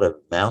is a lot of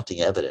mounting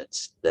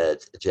evidence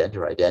that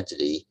gender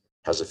identity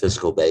has a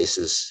physical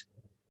basis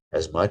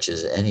as much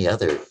as any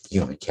other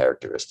human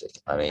characteristic.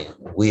 I mean,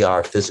 we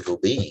are physical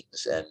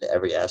beings, and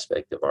every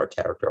aspect of our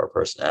character, our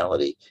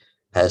personality,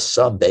 has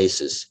some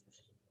basis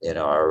in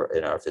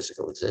our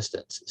physical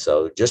existence.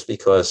 So just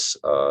because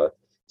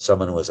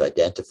someone was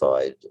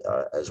identified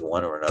as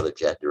one or another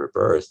gender at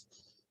birth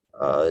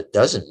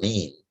doesn't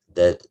mean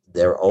that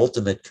their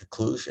ultimate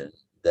conclusion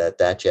that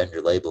that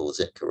gender label was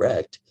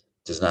incorrect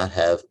does not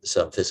have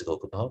some physical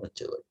component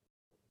to it.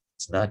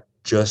 It's not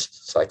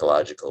just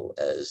psychological,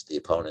 as the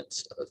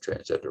opponents of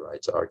transgender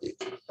rights argue.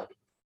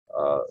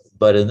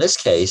 But in this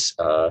case,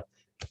 the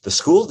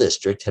school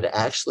district had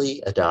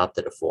actually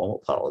adopted a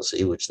formal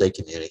policy, which they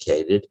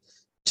communicated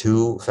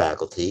to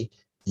faculty.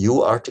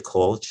 You are to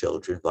call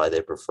children by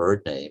their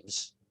preferred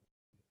names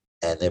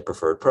and their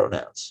preferred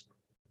pronouns.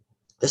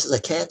 This is a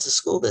Kansas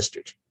school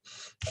district.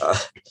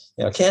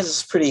 Kansas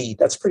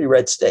is pretty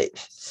red state,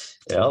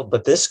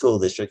 but this school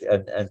district,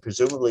 and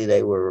presumably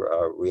they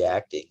were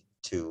reacting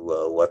to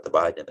what the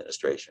Biden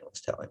administration was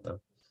telling them.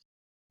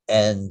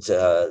 And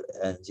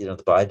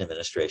the Biden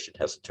administration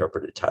has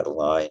interpreted Title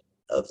IX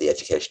of the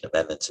Education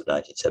Amendments of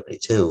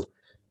 1972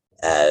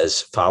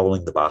 as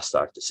following the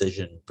Bostock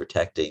decision,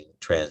 protecting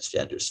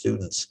transgender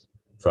students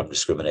from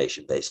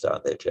discrimination based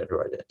on their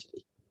gender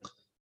identity.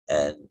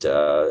 And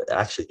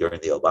actually, during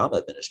the Obama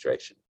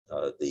administration,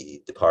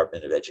 the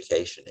Department of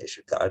Education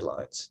issued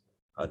guidelines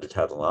under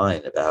Title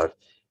IX about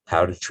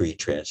how to treat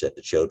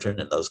transgender children.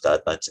 And those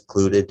guidelines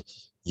included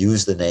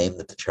use the name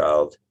that the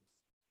child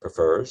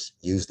prefers,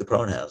 use the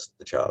pronouns that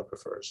the child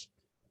prefers.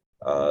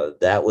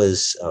 That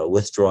was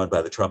withdrawn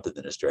by the Trump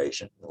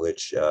administration,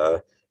 which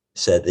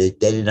said they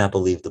did not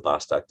believe the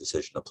Bostock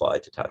decision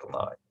applied to Title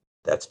IX.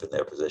 That's been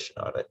their position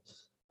on it.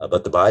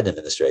 But the Biden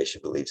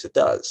administration believes it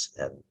does.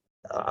 And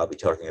I'll be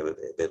talking a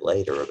bit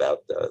later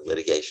about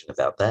litigation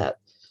about that.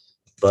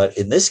 But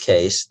in this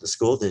case, the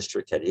school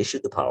district had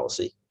issued the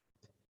policy,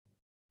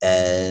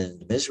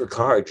 and Ms.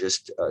 Ricard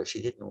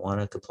she didn't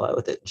want to comply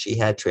with it. She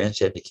had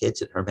transgender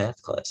kids in her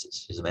math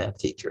classes. She's a math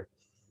teacher.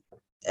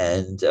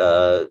 And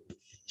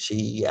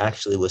she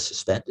actually was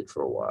suspended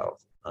for a while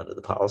under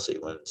the policy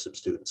when some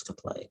students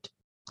complained.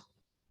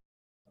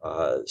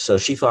 So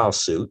she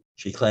files suit.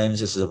 She claims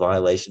this is a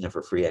violation of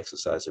her free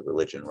exercise of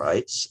religion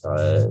rights.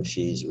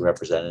 She's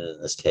represented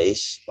in this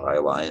case by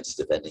Alliance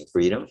Defending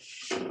Freedom,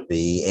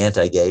 the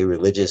anti-gay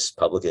religious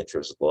public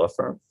interest law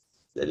firm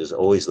that is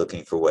always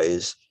looking for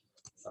ways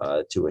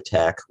to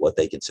attack what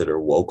they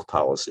consider woke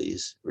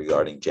policies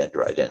regarding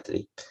gender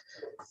identity.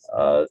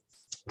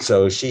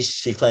 So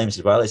she claims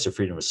it violates her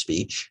freedom of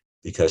speech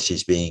because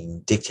she's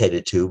being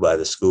dictated to by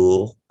the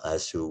school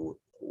as to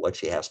what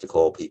she has to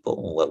call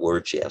people and what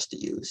words she has to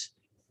use.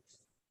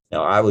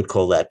 Now, I would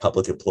call that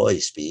public employee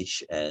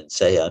speech, and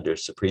say under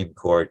Supreme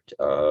Court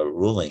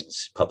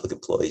rulings, public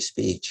employee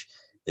speech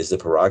is the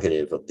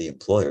prerogative of the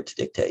employer to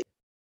dictate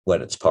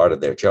when it's part of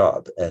their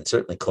job. And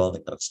certainly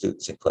calling on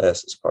students in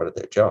class is part of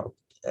their job.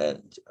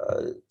 And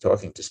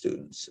talking to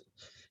students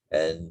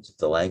and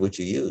the language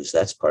you use,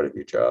 that's part of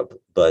your job.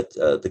 But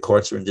the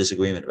courts are in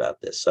disagreement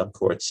about this. Some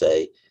courts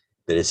say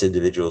that it's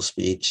individual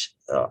speech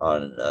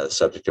on a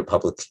subject of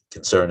public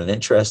concern and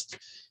interest.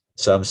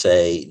 Some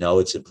say, no,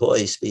 it's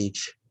employee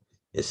speech.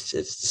 It's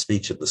the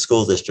speech of the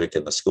school district,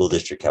 and the school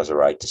district has a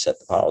right to set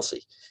the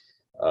policy.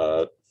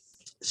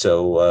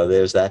 So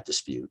there's that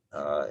dispute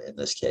in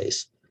this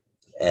case.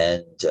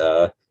 And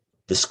the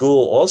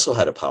school also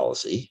had a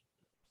policy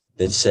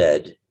that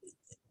said,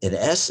 in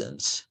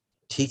essence,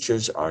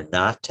 teachers are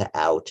not to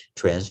out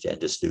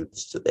transgender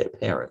students to their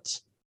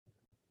parents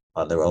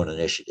on their own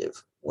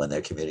initiative when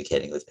they're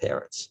communicating with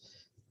parents.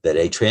 That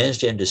a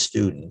transgender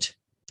student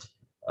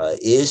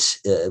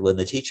when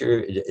the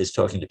teacher is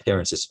talking to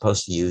parents, is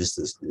supposed to use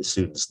the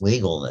student's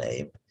legal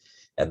name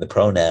and the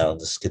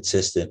pronouns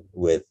consistent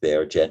with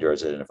their gender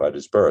as identified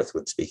as birth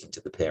when speaking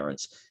to the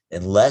parents,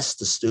 unless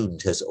the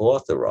student has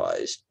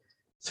authorized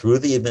through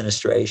the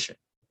administration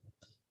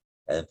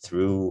and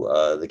through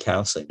the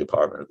counseling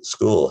department of the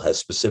school, has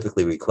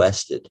specifically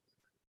requested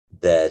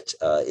that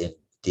in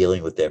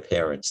dealing with their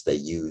parents, they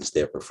use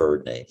their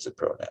preferred names and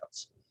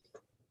pronouns.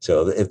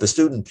 So if the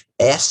student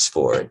asks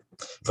for it,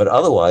 but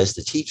otherwise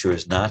the teacher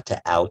is not to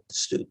out the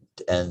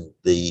student. And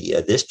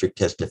the district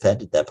has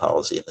defended that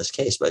policy in this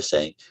case by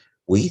saying,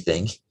 we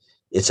think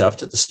it's up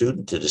to the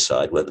student to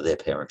decide whether their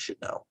parents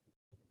should know.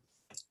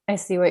 I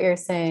see what you're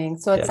saying.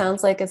 So it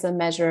sounds like as a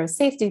measure of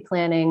safety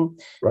planning,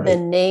 right, the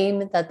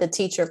name that the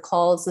teacher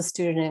calls the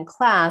student in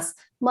class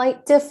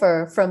might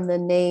differ from the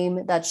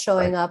name that's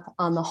showing right, up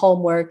on the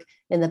homework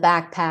in the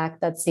backpack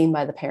that's seen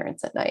by the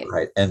parents at night.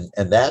 Right. And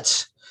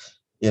that's,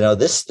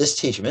 this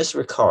teacher, Miss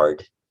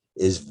Ricard,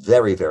 is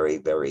very, very,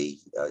 very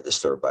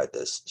disturbed by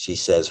this. She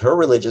says her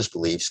religious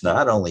beliefs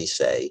not only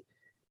say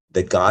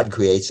that God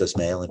creates us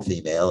male and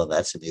female, and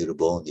that's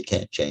immutable and you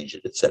can't change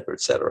it, et cetera,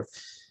 et cetera.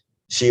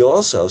 She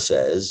also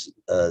says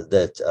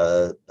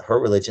that her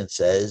religion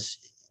says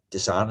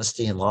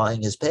dishonesty and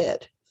lying is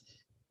bad.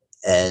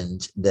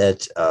 and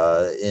that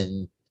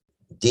in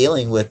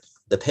dealing with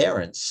the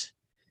parents,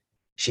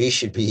 she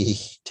should be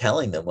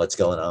telling them what's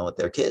going on with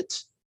their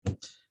kids.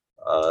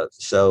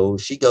 So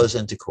she goes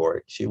into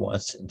court. She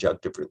wants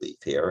injunctive relief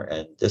here.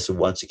 And this,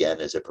 once again,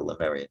 is a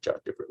preliminary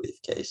injunctive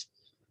relief case.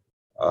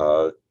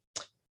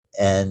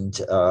 And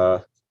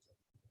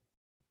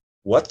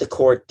what the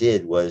court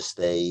did was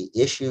they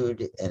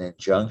issued an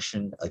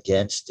injunction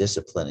against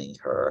disciplining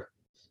her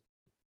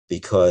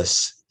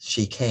because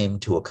she came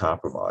to a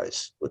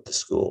compromise with the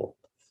school.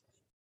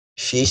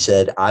 She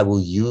said, I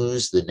will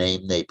use the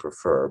name they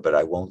prefer, but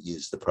I won't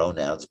use the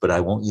pronouns, but I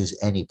won't use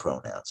any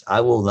pronouns. I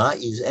will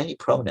not use any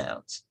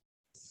pronouns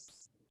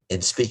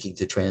in speaking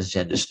to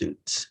transgender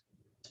students.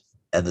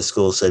 And the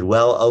school said,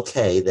 well,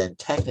 okay, then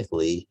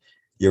technically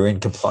you're in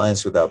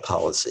compliance with our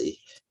policy.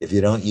 If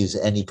you don't use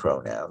any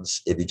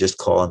pronouns, if you just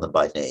call on them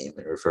by name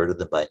and refer to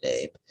them by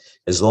name,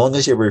 as long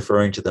as you're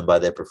referring to them by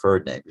their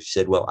preferred name. She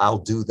said, well, I'll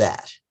do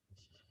that.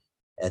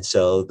 And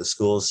so the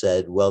school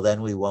said, well,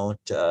 then we won't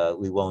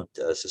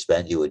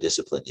suspend you or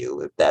discipline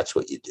you if that's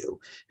what you do.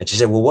 And she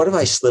said, well, what if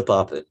I slip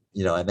up and,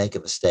 I make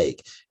a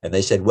mistake? And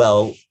they said,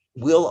 well,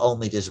 we'll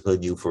only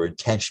discipline you for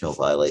intentional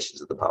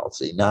violations of the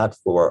policy, not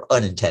for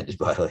unintended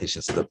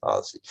violations of the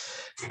policy.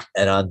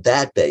 And on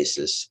that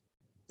basis,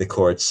 the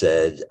court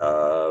said,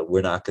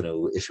 we're not going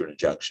to issue an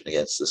injunction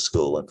against the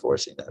school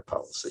enforcing that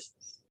policy.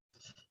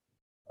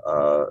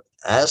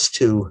 As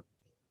to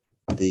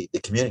the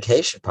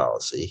communication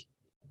policy,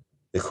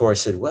 the court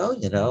said, well,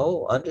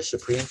 under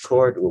Supreme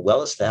Court,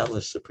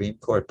 well-established Supreme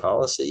Court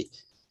policy,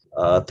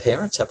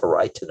 parents have a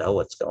right to know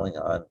what's going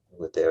on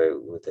with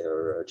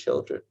their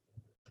children.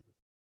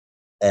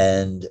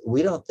 And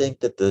we don't think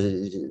that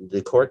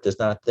the court does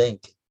not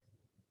think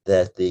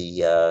that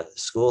the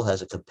school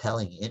has a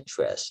compelling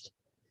interest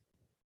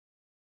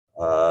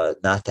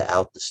not to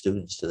out the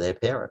students to their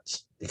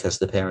parents, because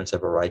the parents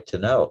have a right to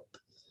know.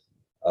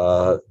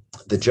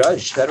 The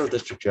judge, federal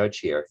district judge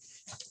here,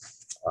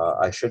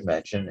 I should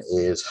mention,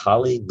 is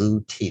Holly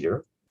Lou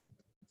Teeter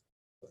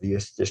of the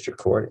U.S. District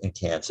Court in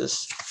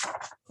Kansas,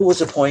 who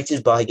was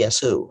appointed by, guess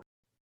who?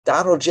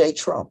 Donald J.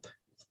 Trump.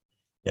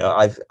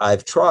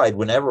 I've tried,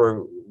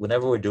 whenever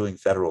we're doing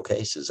federal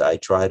cases, I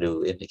try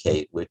to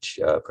indicate which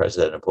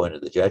president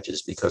appointed the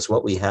judges, because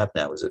what we have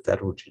now is a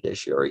federal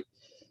judiciary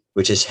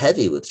which is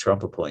heavy with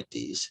Trump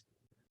appointees.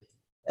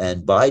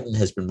 And Biden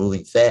has been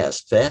moving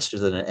faster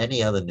than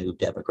any other new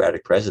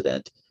Democratic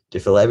president, to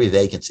fill every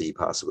vacancy he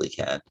possibly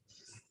can.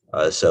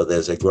 So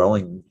there's a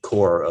growing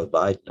core of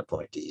Biden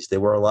appointees.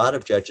 There were a lot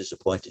of judges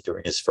appointed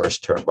during his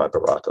first term by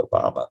Barack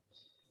Obama.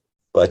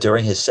 But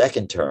during his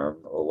second term,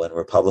 when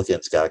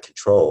Republicans got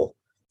control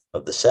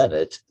of the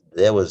Senate,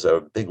 there was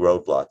a big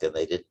roadblock and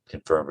they didn't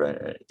confirm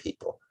any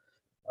people.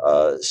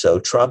 So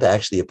Trump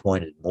actually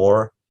appointed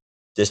more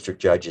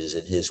district judges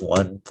in his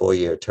 1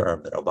 4-year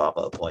term than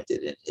Obama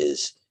appointed in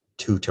his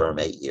 2-term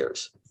 8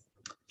 years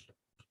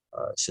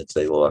since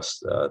they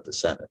lost the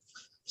Senate.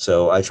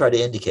 So I try to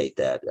indicate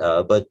that.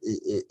 But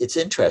it's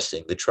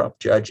interesting. The Trump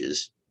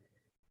judges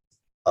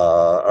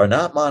are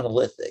not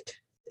monolithic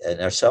and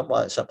are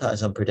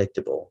sometimes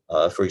unpredictable.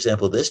 For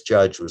example, this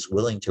judge was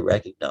willing to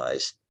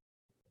recognize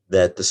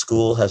that the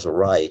school has a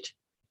right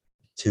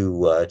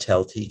to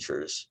tell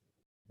teachers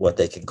what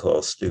they can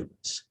call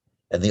students.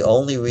 And the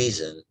only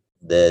reason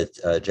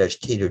that Judge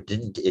Teeter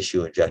didn't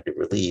issue injunctive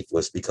relief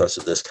was because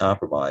of this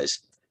compromise.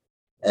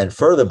 And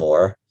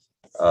furthermore,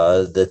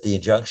 that the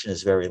injunction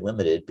is very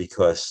limited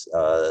because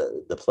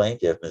the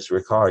plaintiff, Ms.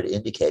 Ricard,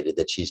 indicated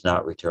that she's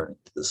not returning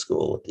to the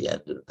school at the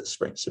end of the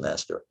spring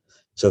semester.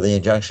 So the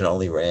injunction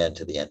only ran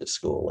to the end of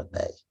school in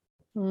May.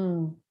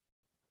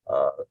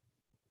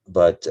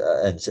 But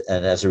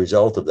as a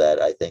result of that,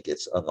 I think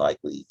it's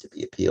unlikely to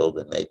be appealed,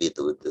 and maybe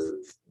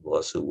the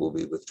lawsuit will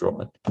be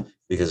withdrawn,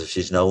 because if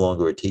she's no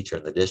longer a teacher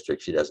in the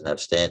district, she doesn't have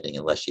standing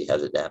unless she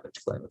has a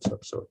damage claim of some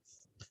sort.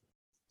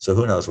 So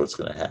who knows what's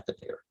going to happen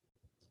here.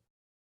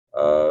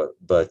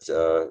 But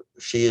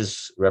she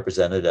is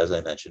represented, as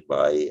I mentioned,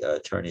 by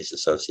attorneys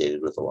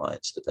associated with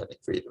Alliance Defending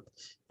Freedom.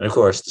 And of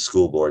course, the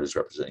school board is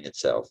representing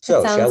itself.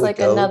 So it sounds like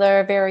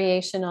another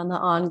variation on the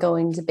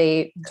ongoing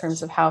debate in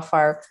terms of how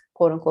far,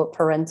 quote unquote,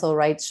 parental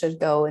rights should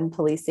go in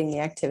policing the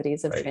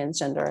activities of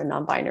transgender and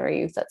non-binary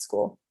youth at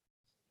school.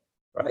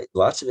 Right.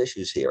 Lots of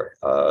issues here.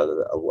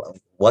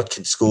 What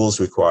can schools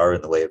require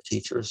in the way of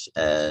teachers,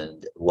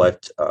 and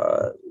what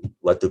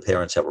do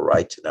parents have a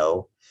right to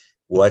know?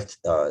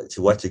 To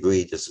what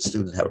degree does the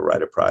student have a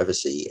right of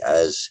privacy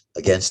as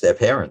against their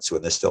parents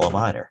when they're still a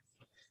minor?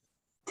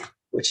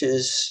 Which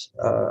is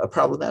a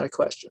problematic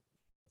question,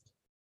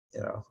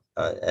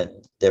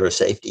 and there are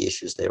safety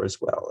issues there as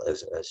well,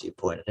 as you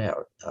pointed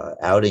out.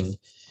 Outing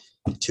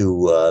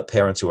to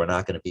parents who are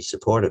not going to be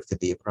supportive could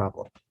be a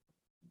problem.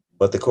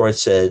 But the court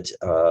said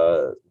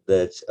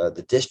that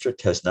the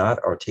district has not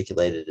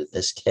articulated in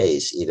this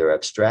case, either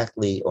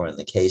abstractly or in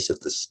the case of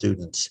the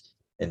students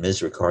in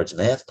Ms. Ricard's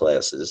math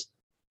classes,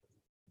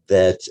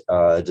 that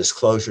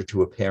disclosure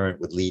to a parent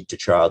would lead to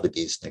child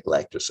abuse,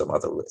 neglect, or some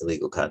other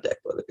illegal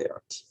conduct by the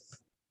parents.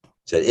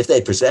 So if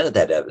they presented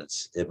that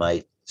evidence, it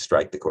might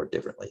strike the court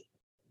differently.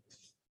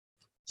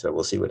 So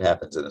we'll see what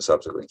happens in a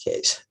subsequent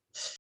case.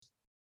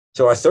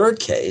 So our third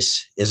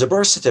case is a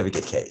birth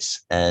certificate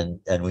case. And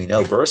we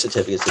know birth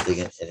certificates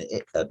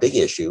are a big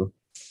issue.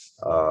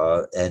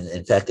 And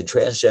in fact, in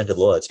transgender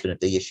law, it's been a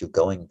big issue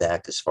going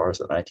back as far as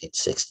the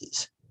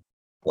 1960s,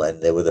 when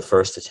there were the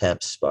first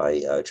attempts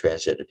by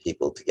transgender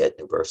people to get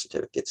new birth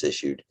certificates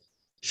issued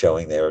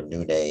showing their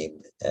new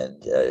name.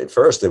 And at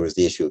first, there was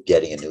the issue of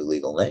getting a new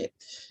legal name,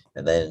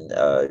 and then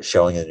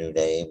showing a new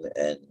name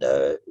and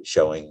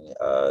showing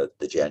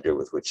the gender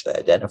with which they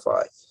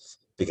identify,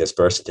 because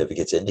birth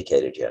certificates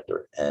indicate a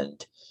gender.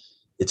 And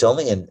it's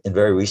only in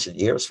very recent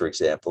years, for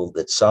example,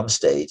 that some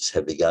states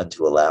have begun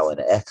to allow an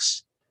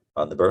X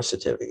on the birth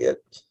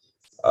certificate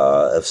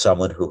of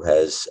someone who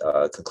has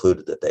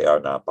concluded that they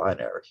are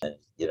non-binary. And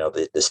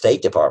the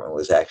State Department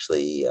was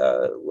actually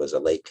was a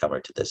latecomer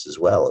to this as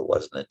well. It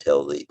wasn't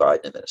until the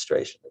Biden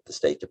administration that the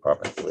State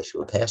Department will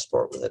issue a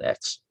passport with an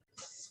X.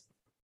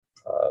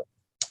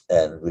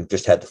 And we've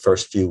just had the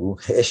first few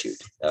issued.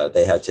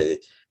 They had to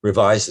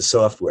revise the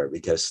software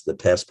because the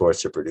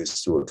passports are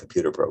produced through a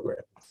computer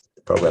program.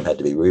 The program had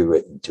to be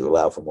rewritten to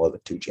allow for more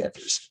than two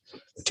genders,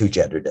 a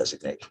two-gender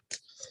designation.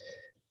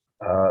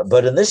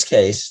 But in this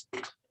case,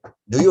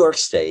 New York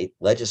State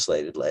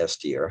legislated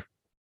last year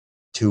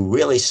to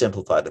really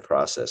simplify the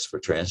process for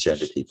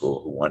transgender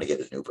people who want to get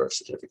a new birth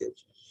certificate.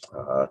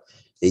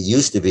 It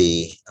used to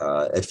be,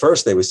 at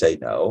first they would say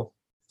no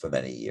for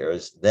many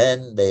years.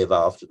 Then they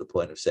evolved to the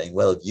point of saying,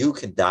 well, if you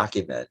can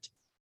document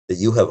that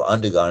you have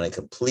undergone a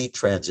complete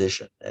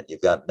transition and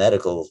you've got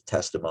medical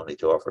testimony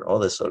to offer and all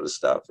this sort of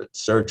stuff and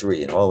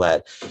surgery and all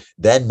that,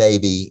 then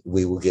maybe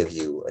we will give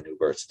you a new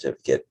birth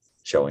certificate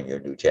showing your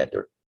new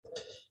gender.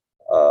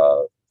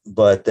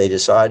 But they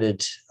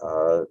decided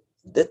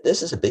that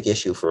this is a big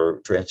issue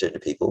for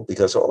transgender people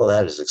because all of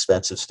that is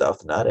expensive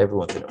stuff. Not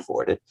everyone can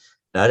afford it.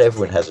 Not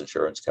everyone has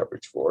insurance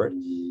coverage for it.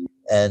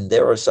 And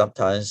there are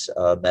sometimes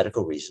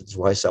medical reasons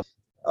why some.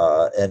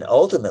 And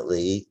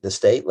ultimately, the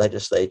state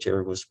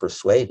legislature was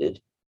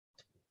persuaded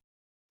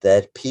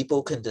that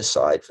people can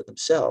decide for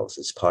themselves.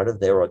 It's part of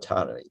their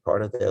autonomy,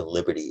 part of their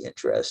liberty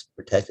interest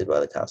protected by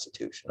the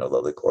Constitution,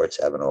 although the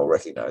courts haven't all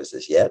recognized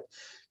this yet.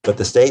 But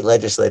the state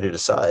legislature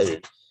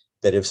decided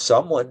that if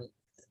someone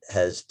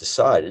has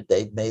decided,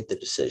 they've made the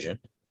decision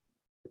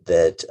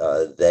that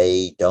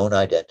they don't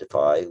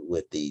identify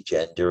with the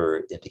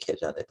gender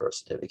indicated on their birth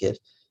certificate,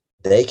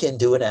 they can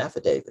do an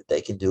affidavit.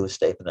 They can do a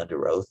statement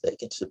under oath. They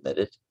can submit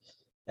it,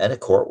 and a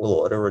court will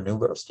order a new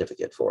birth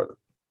certificate for them.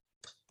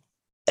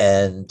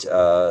 And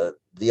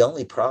the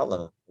only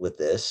problem with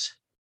this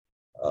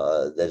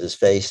that is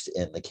faced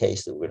in the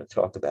case that we're going to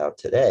talk about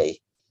today,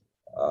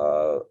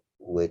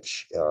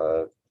 which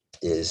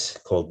is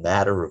called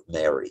Matter of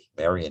Mary.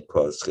 Mary in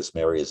quotes, because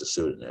Mary is a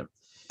pseudonym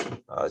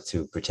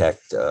to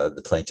protect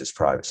the plaintiff's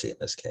privacy in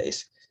this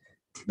case.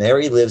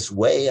 Mary lives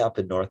way up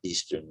in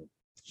northeastern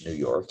New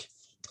York.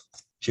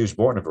 She was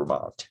born in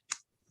Vermont.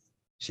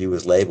 She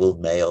was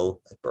labeled male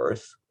at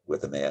birth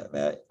with a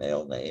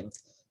male name,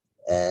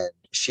 and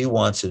she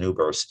wants a new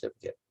birth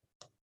certificate.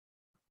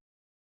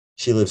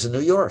 She lives in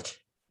New York.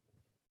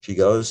 She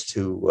goes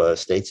to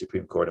State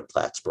Supreme Court in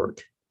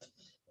Plattsburgh,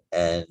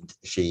 and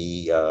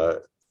she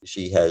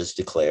has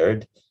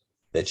declared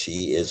that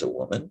she is a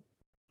woman,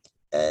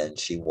 and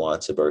she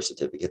wants a birth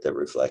certificate that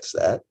reflects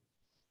that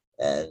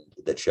and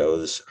that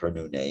shows her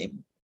new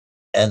name.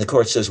 And the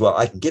court says, well,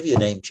 I can give you a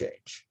name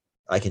change.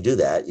 I can do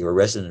that. You're a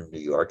resident of New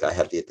York. I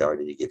have the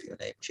authority to give you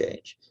a name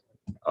change.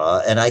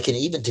 And I can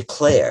even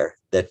declare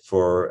that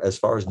for as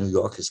far as New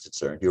York is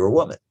concerned, you're a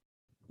woman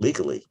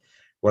legally.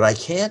 What I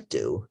can't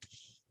do,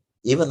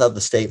 even though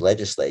the state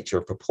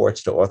legislature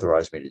purports to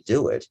authorize me to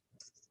do it,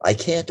 I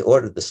can't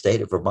order the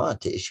state of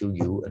Vermont to issue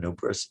you a new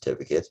birth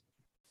certificate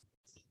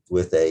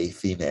with a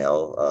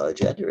female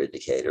gender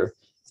indicator,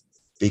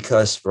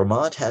 because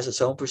Vermont has its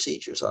own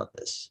procedures on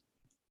this.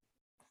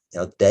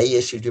 They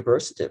issued your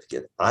birth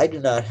certificate. I do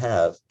not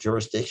have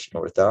jurisdiction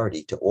or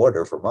authority to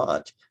order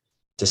Vermont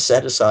to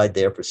set aside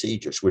their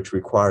procedures, which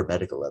require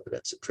medical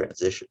evidence of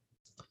transition.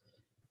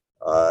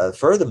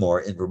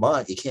 Furthermore, in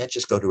Vermont, you can't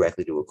just go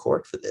directly to a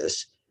court for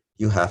this.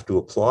 You have to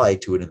apply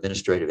to an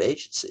administrative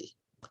agency,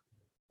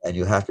 and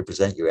you have to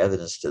present your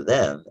evidence to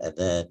them, and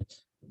then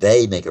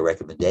they make a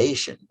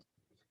recommendation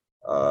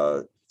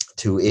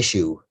to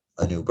issue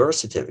a new birth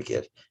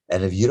certificate.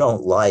 And if you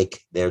don't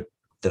like their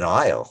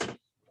denial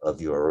of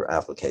your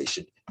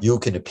application, you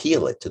can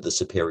appeal it to the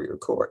Superior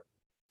Court.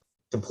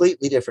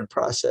 Completely different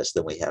process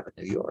than we have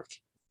in New York.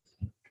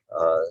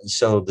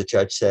 So the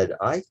judge said,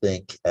 I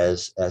think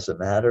as a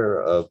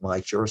matter of my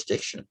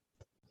jurisdiction,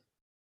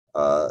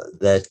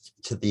 that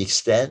to the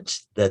extent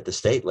that the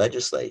state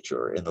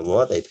legislature in the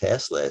law they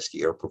passed last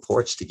year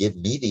purports to give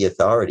me the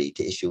authority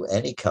to issue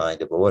any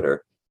kind of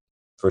order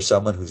for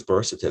someone whose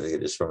birth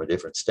certificate is from a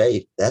different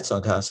state, that's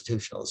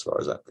unconstitutional as far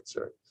as I'm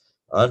concerned.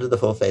 Under the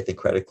full faith and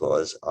credit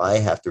clause, I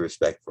have to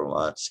respect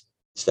Vermont's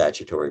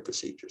statutory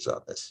procedures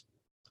on this.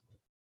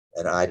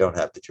 And I don't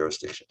have the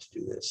jurisdiction to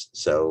do this.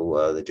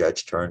 So the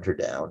judge turned her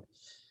down.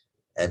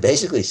 and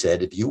basically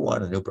said, if you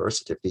want a new birth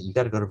certificate, you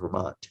got to go to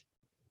Vermont,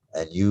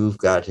 and you've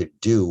got to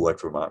do what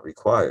Vermont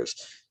requires.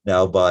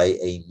 Now, by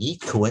a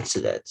neat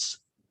coincidence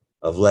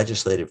of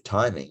legislative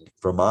timing,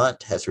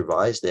 Vermont has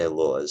revised their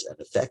laws, and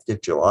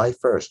effective July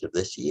 1st of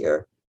this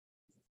year,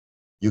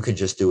 you can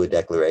just do a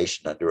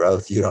declaration under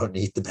oath. You don't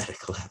need the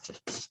medical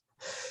evidence.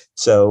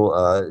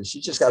 So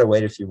she just got to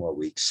wait a few more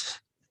weeks.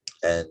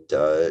 And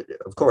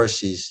of course,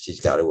 she's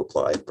got to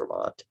apply in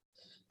Vermont.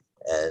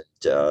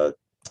 And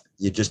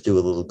you just do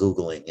a little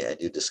Googling and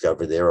you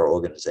discover there are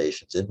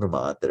organizations in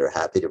Vermont that are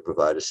happy to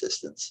provide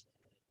assistance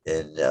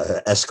in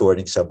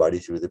escorting somebody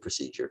through the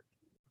procedure.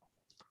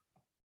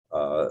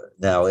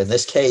 Now, in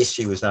this case,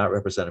 she was not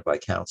represented by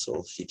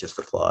counsel. She just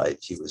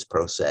applied. She was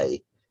pro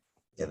se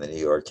in the New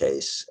York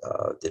case,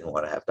 didn't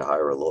want to have to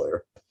hire a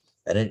lawyer.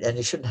 And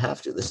you shouldn't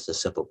have to. This is a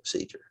simple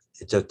procedure.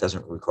 It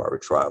doesn't require a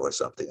trial or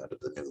something under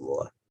the new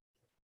law.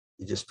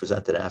 You just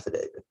present an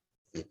affidavit.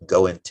 You can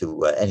go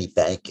into any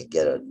bank and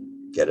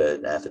get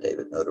an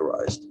affidavit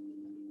notarized.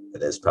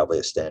 And there's probably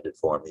a standard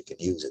form you can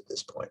use at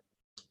this point.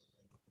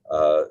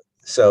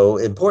 So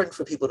important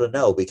for people to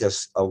know,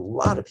 because a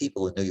lot of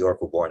people in New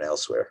York were born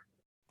elsewhere.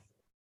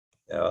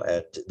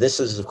 And this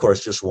is, of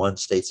course, just one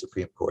state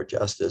Supreme Court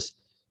justice.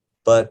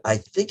 But I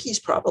think he's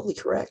probably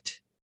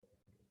correct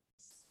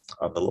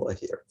on the law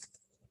here.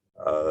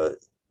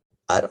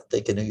 I don't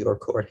think a New York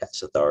court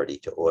has authority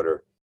to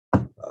order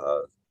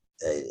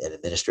an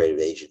administrative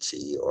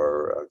agency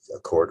or a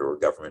court or a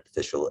government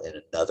official in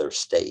another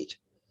state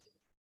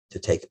to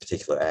take a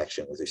particular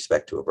action with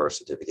respect to a birth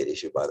certificate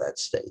issued by that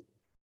state.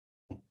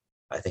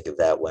 I think if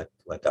that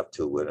went up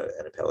to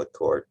an appellate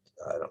court,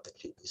 I don't think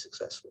she'd be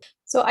successful.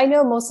 So I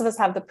know most of us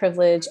have the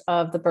privilege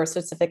of the birth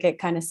certificate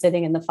kind of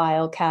sitting in the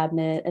file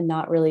cabinet and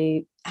not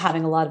really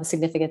having a lot of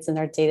significance in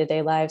our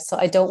day-to-day lives. So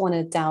I don't want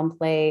to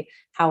downplay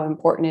how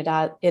important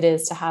it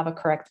is to have a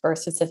correct birth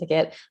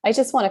certificate. I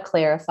just want to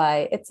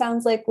clarify, it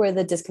sounds like where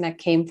the disconnect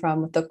came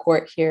from with the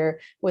court here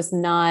was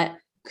not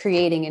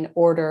creating an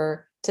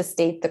order to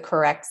state the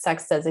correct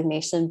sex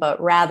designation,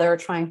 but rather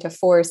trying to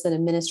force an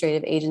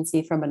administrative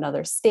agency from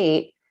another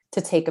state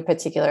to take a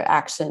particular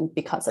action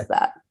because of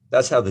that.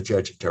 That's how the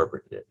judge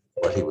interpreted it,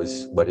 what he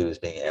was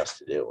being asked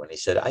to do. And he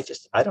said,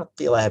 I don't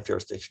feel I have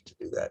jurisdiction to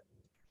do that.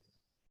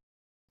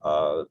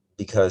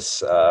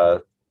 Because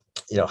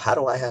how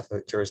do I have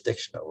a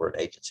jurisdiction over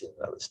an agency in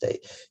another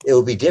state? It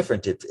would be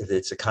different if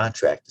it's a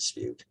contract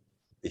dispute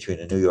between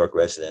a New York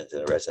resident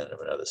and a resident of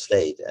another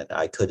state, and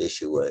I could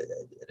issue an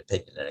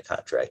opinion in a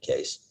contract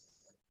case.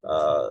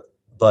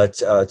 But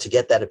to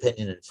get that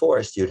opinion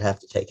enforced, you'd have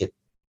to take it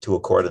to a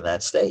court in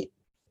that state.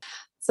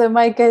 So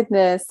my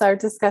goodness, our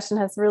discussion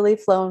has really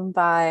flown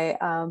by,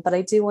 but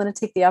I do want to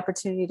take the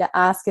opportunity to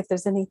ask if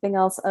there's anything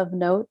else of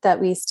note that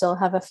we still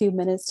have a few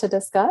minutes to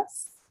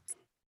discuss.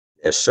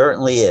 There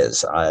certainly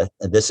is. And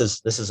this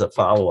is a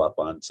follow-up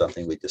on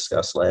something we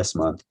discussed last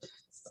month.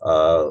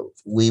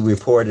 We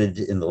reported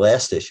in the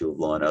last issue of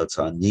Law Notes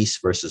on Nice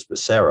versus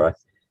Becerra,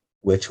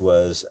 which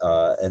was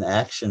an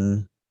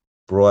action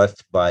brought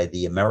by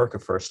the America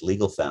First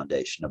Legal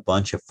Foundation, a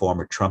bunch of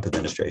former Trump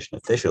administration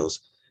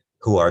officials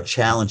who are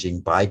challenging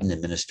Biden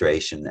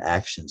administration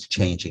actions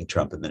changing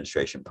Trump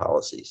administration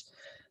policies.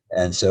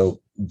 And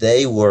so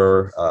they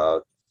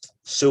were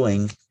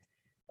suing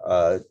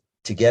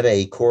to get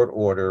a court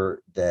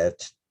order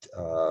that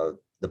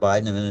the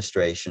Biden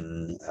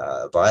administration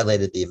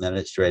violated the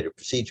Administrative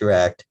Procedure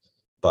Act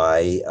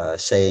by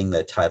saying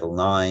that Title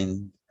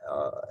IX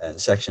and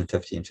Section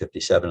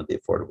 1557 of the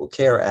Affordable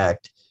Care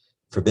Act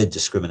forbid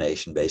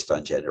discrimination based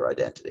on gender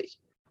identity.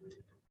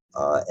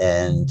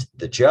 And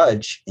the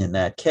judge in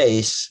that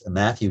case,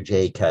 Matthew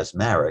J.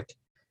 Kaczmarek,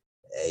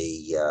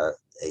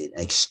 an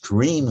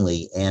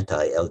extremely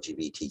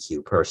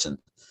anti-LGBTQ person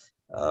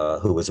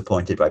who was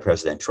appointed by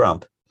President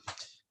Trump,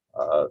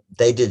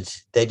 they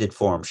did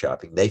forum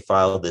shopping. They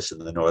filed this in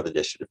the Northern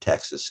District of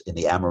Texas in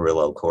the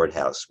Amarillo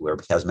courthouse, where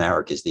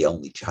Kaczmarek is the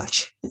only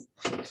judge,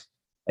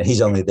 and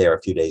he's only there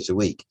a few days a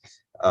week.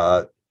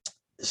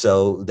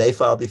 So they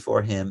filed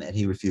before him, and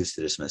he refused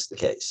to dismiss the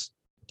case.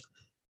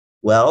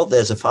 Well,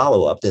 there's a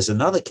follow-up. There's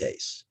another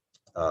case,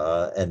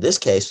 and this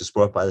case was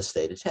brought by the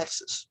state of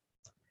Texas.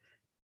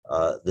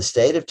 The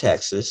state of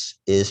Texas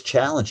is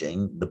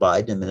challenging the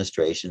Biden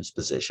administration's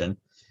position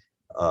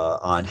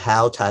on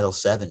how Title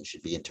VII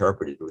should be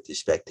interpreted with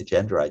respect to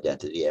gender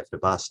identity after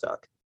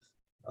Bostock.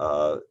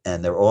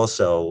 And they're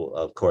also,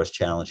 of course,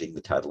 challenging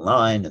the Title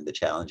IX and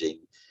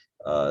challenging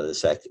the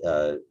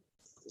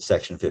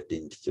Section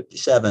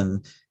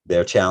 1557.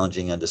 They're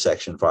challenging under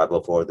Section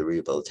 504 of the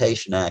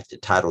Rehabilitation Act,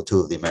 and Title II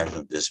of the Americans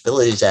with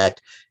Disabilities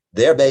Act.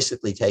 They're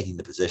basically taking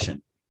the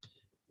position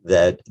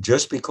that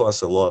just because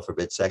the law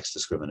forbids sex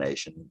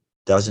discrimination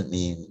doesn't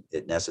mean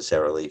it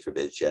necessarily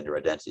forbids gender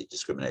identity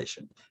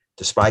discrimination,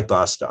 despite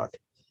Bostock.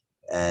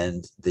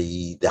 And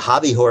the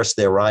hobby horse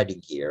they're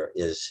riding here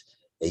is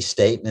a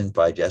statement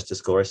by Justice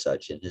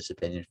Gorsuch in his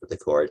opinion for the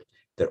court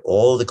that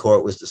all the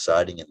court was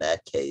deciding in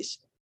that case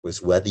was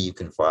whether you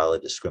can file a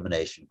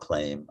discrimination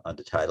claim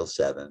under Title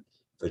VII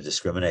for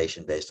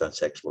discrimination based on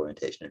sexual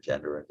orientation or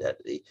gender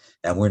identity.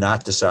 And we're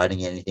not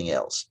deciding anything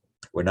else.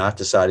 We're not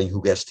deciding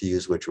who gets to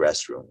use which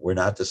restroom. We're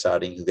not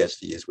deciding who gets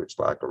to use which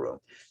locker room.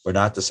 We're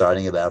not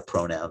deciding about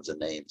pronouns and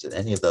names and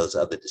any of those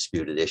other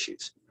disputed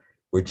issues.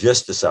 We're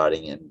just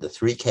deciding, in the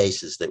 3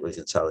 cases that were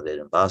consolidated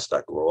in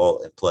Bostock were all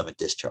employment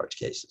discharge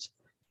cases.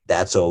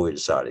 That's all we're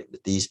deciding,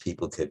 that these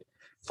people could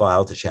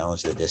file to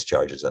challenge their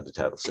discharges under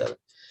Title VII.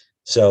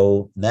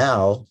 So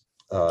now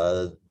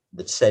the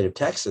state of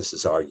Texas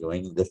is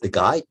arguing that the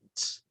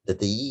guidance that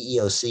the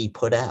EEOC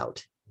put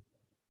out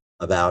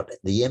about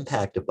the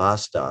impact of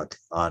Bostock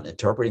on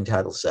interpreting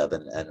Title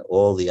VII and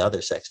all the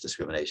other sex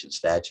discrimination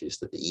statutes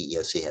that the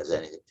EEOC has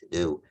anything to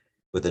do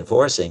with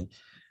enforcing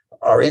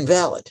are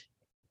invalid.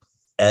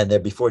 And they're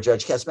before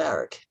Judge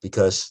Kaczmarek,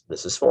 because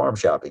this is forum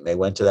shopping. They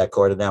went to that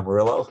court in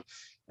Amarillo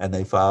and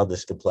they filed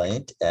this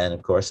complaint. And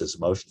of course, there's a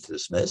motion to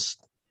dismiss.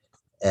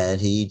 And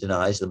he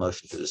denies the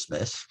motion to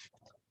dismiss.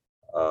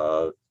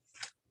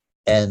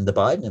 And the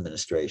Biden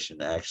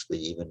administration actually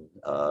even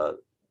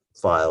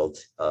filed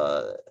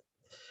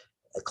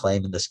a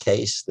claim in this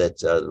case that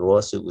the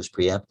lawsuit was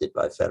preempted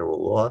by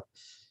federal law.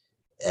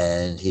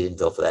 And he didn't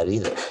go for that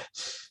either.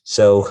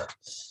 So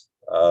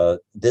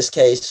this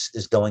case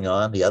is going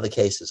on. The other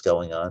case is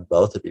going on.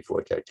 Both are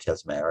before Judge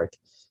Kaczmarek.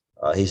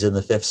 He's in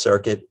the Fifth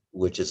Circuit,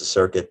 which is a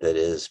circuit that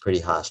is pretty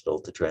hostile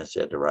to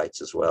transgender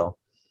rights as well.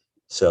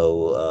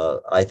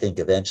 So I think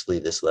eventually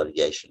this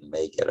litigation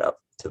may get up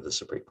to the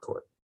Supreme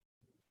Court.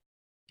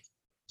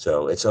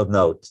 So it's of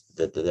note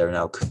that there are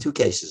now 2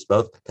 cases,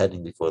 both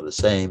pending before the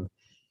same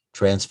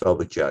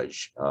transphobic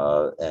judge.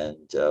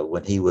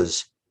 When he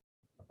was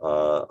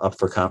up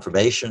for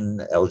confirmation,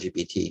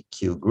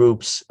 LGBTQ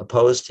groups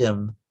opposed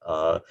him,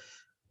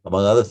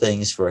 among other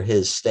things, for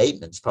his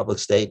statements, public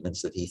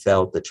statements, that he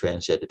felt that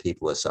transgender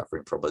people are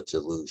suffering from a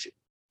delusion.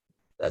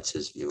 That's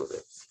his view of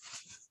it.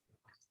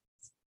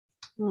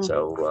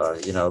 So,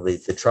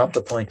 the Trump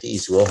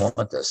appointees will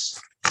haunt us.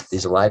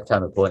 These are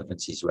lifetime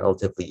appointments. He's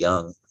relatively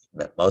young.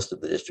 Most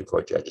of the district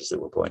court judges that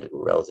were appointed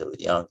were relatively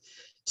young.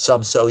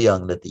 Some so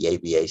young that the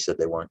ABA said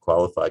they weren't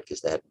qualified because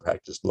they hadn't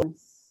practiced law.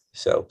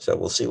 So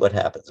we'll see what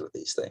happens with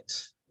these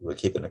things. We're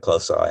keeping a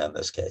close eye on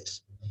this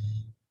case.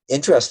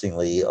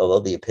 Interestingly, although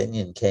the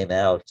opinion came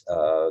out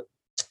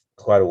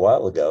quite a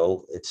while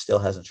ago, it still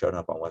hasn't shown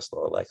up on Westlaw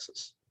or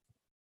Lexis.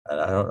 And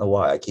I don't know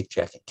why. I keep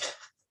checking.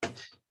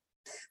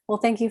 Well,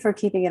 thank you for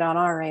keeping it on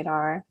our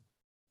radar.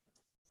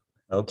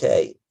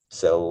 Okay.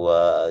 So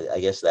I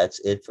guess that's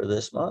it for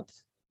this month.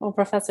 Well,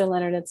 Professor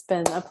Leonard, it's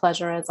been a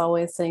pleasure, as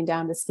always, sitting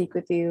down to speak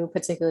with you,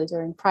 particularly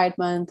during Pride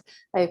Month.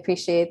 I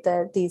appreciate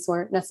that these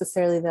weren't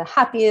necessarily the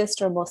happiest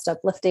or most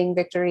uplifting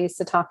victories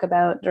to talk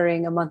about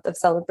during a month of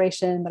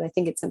celebration, but I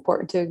think it's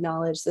important to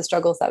acknowledge the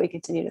struggles that we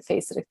continue to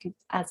face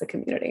as a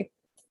community.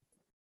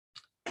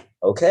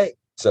 Okay,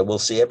 so we'll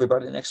see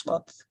everybody next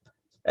month,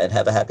 and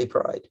have a happy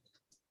Pride.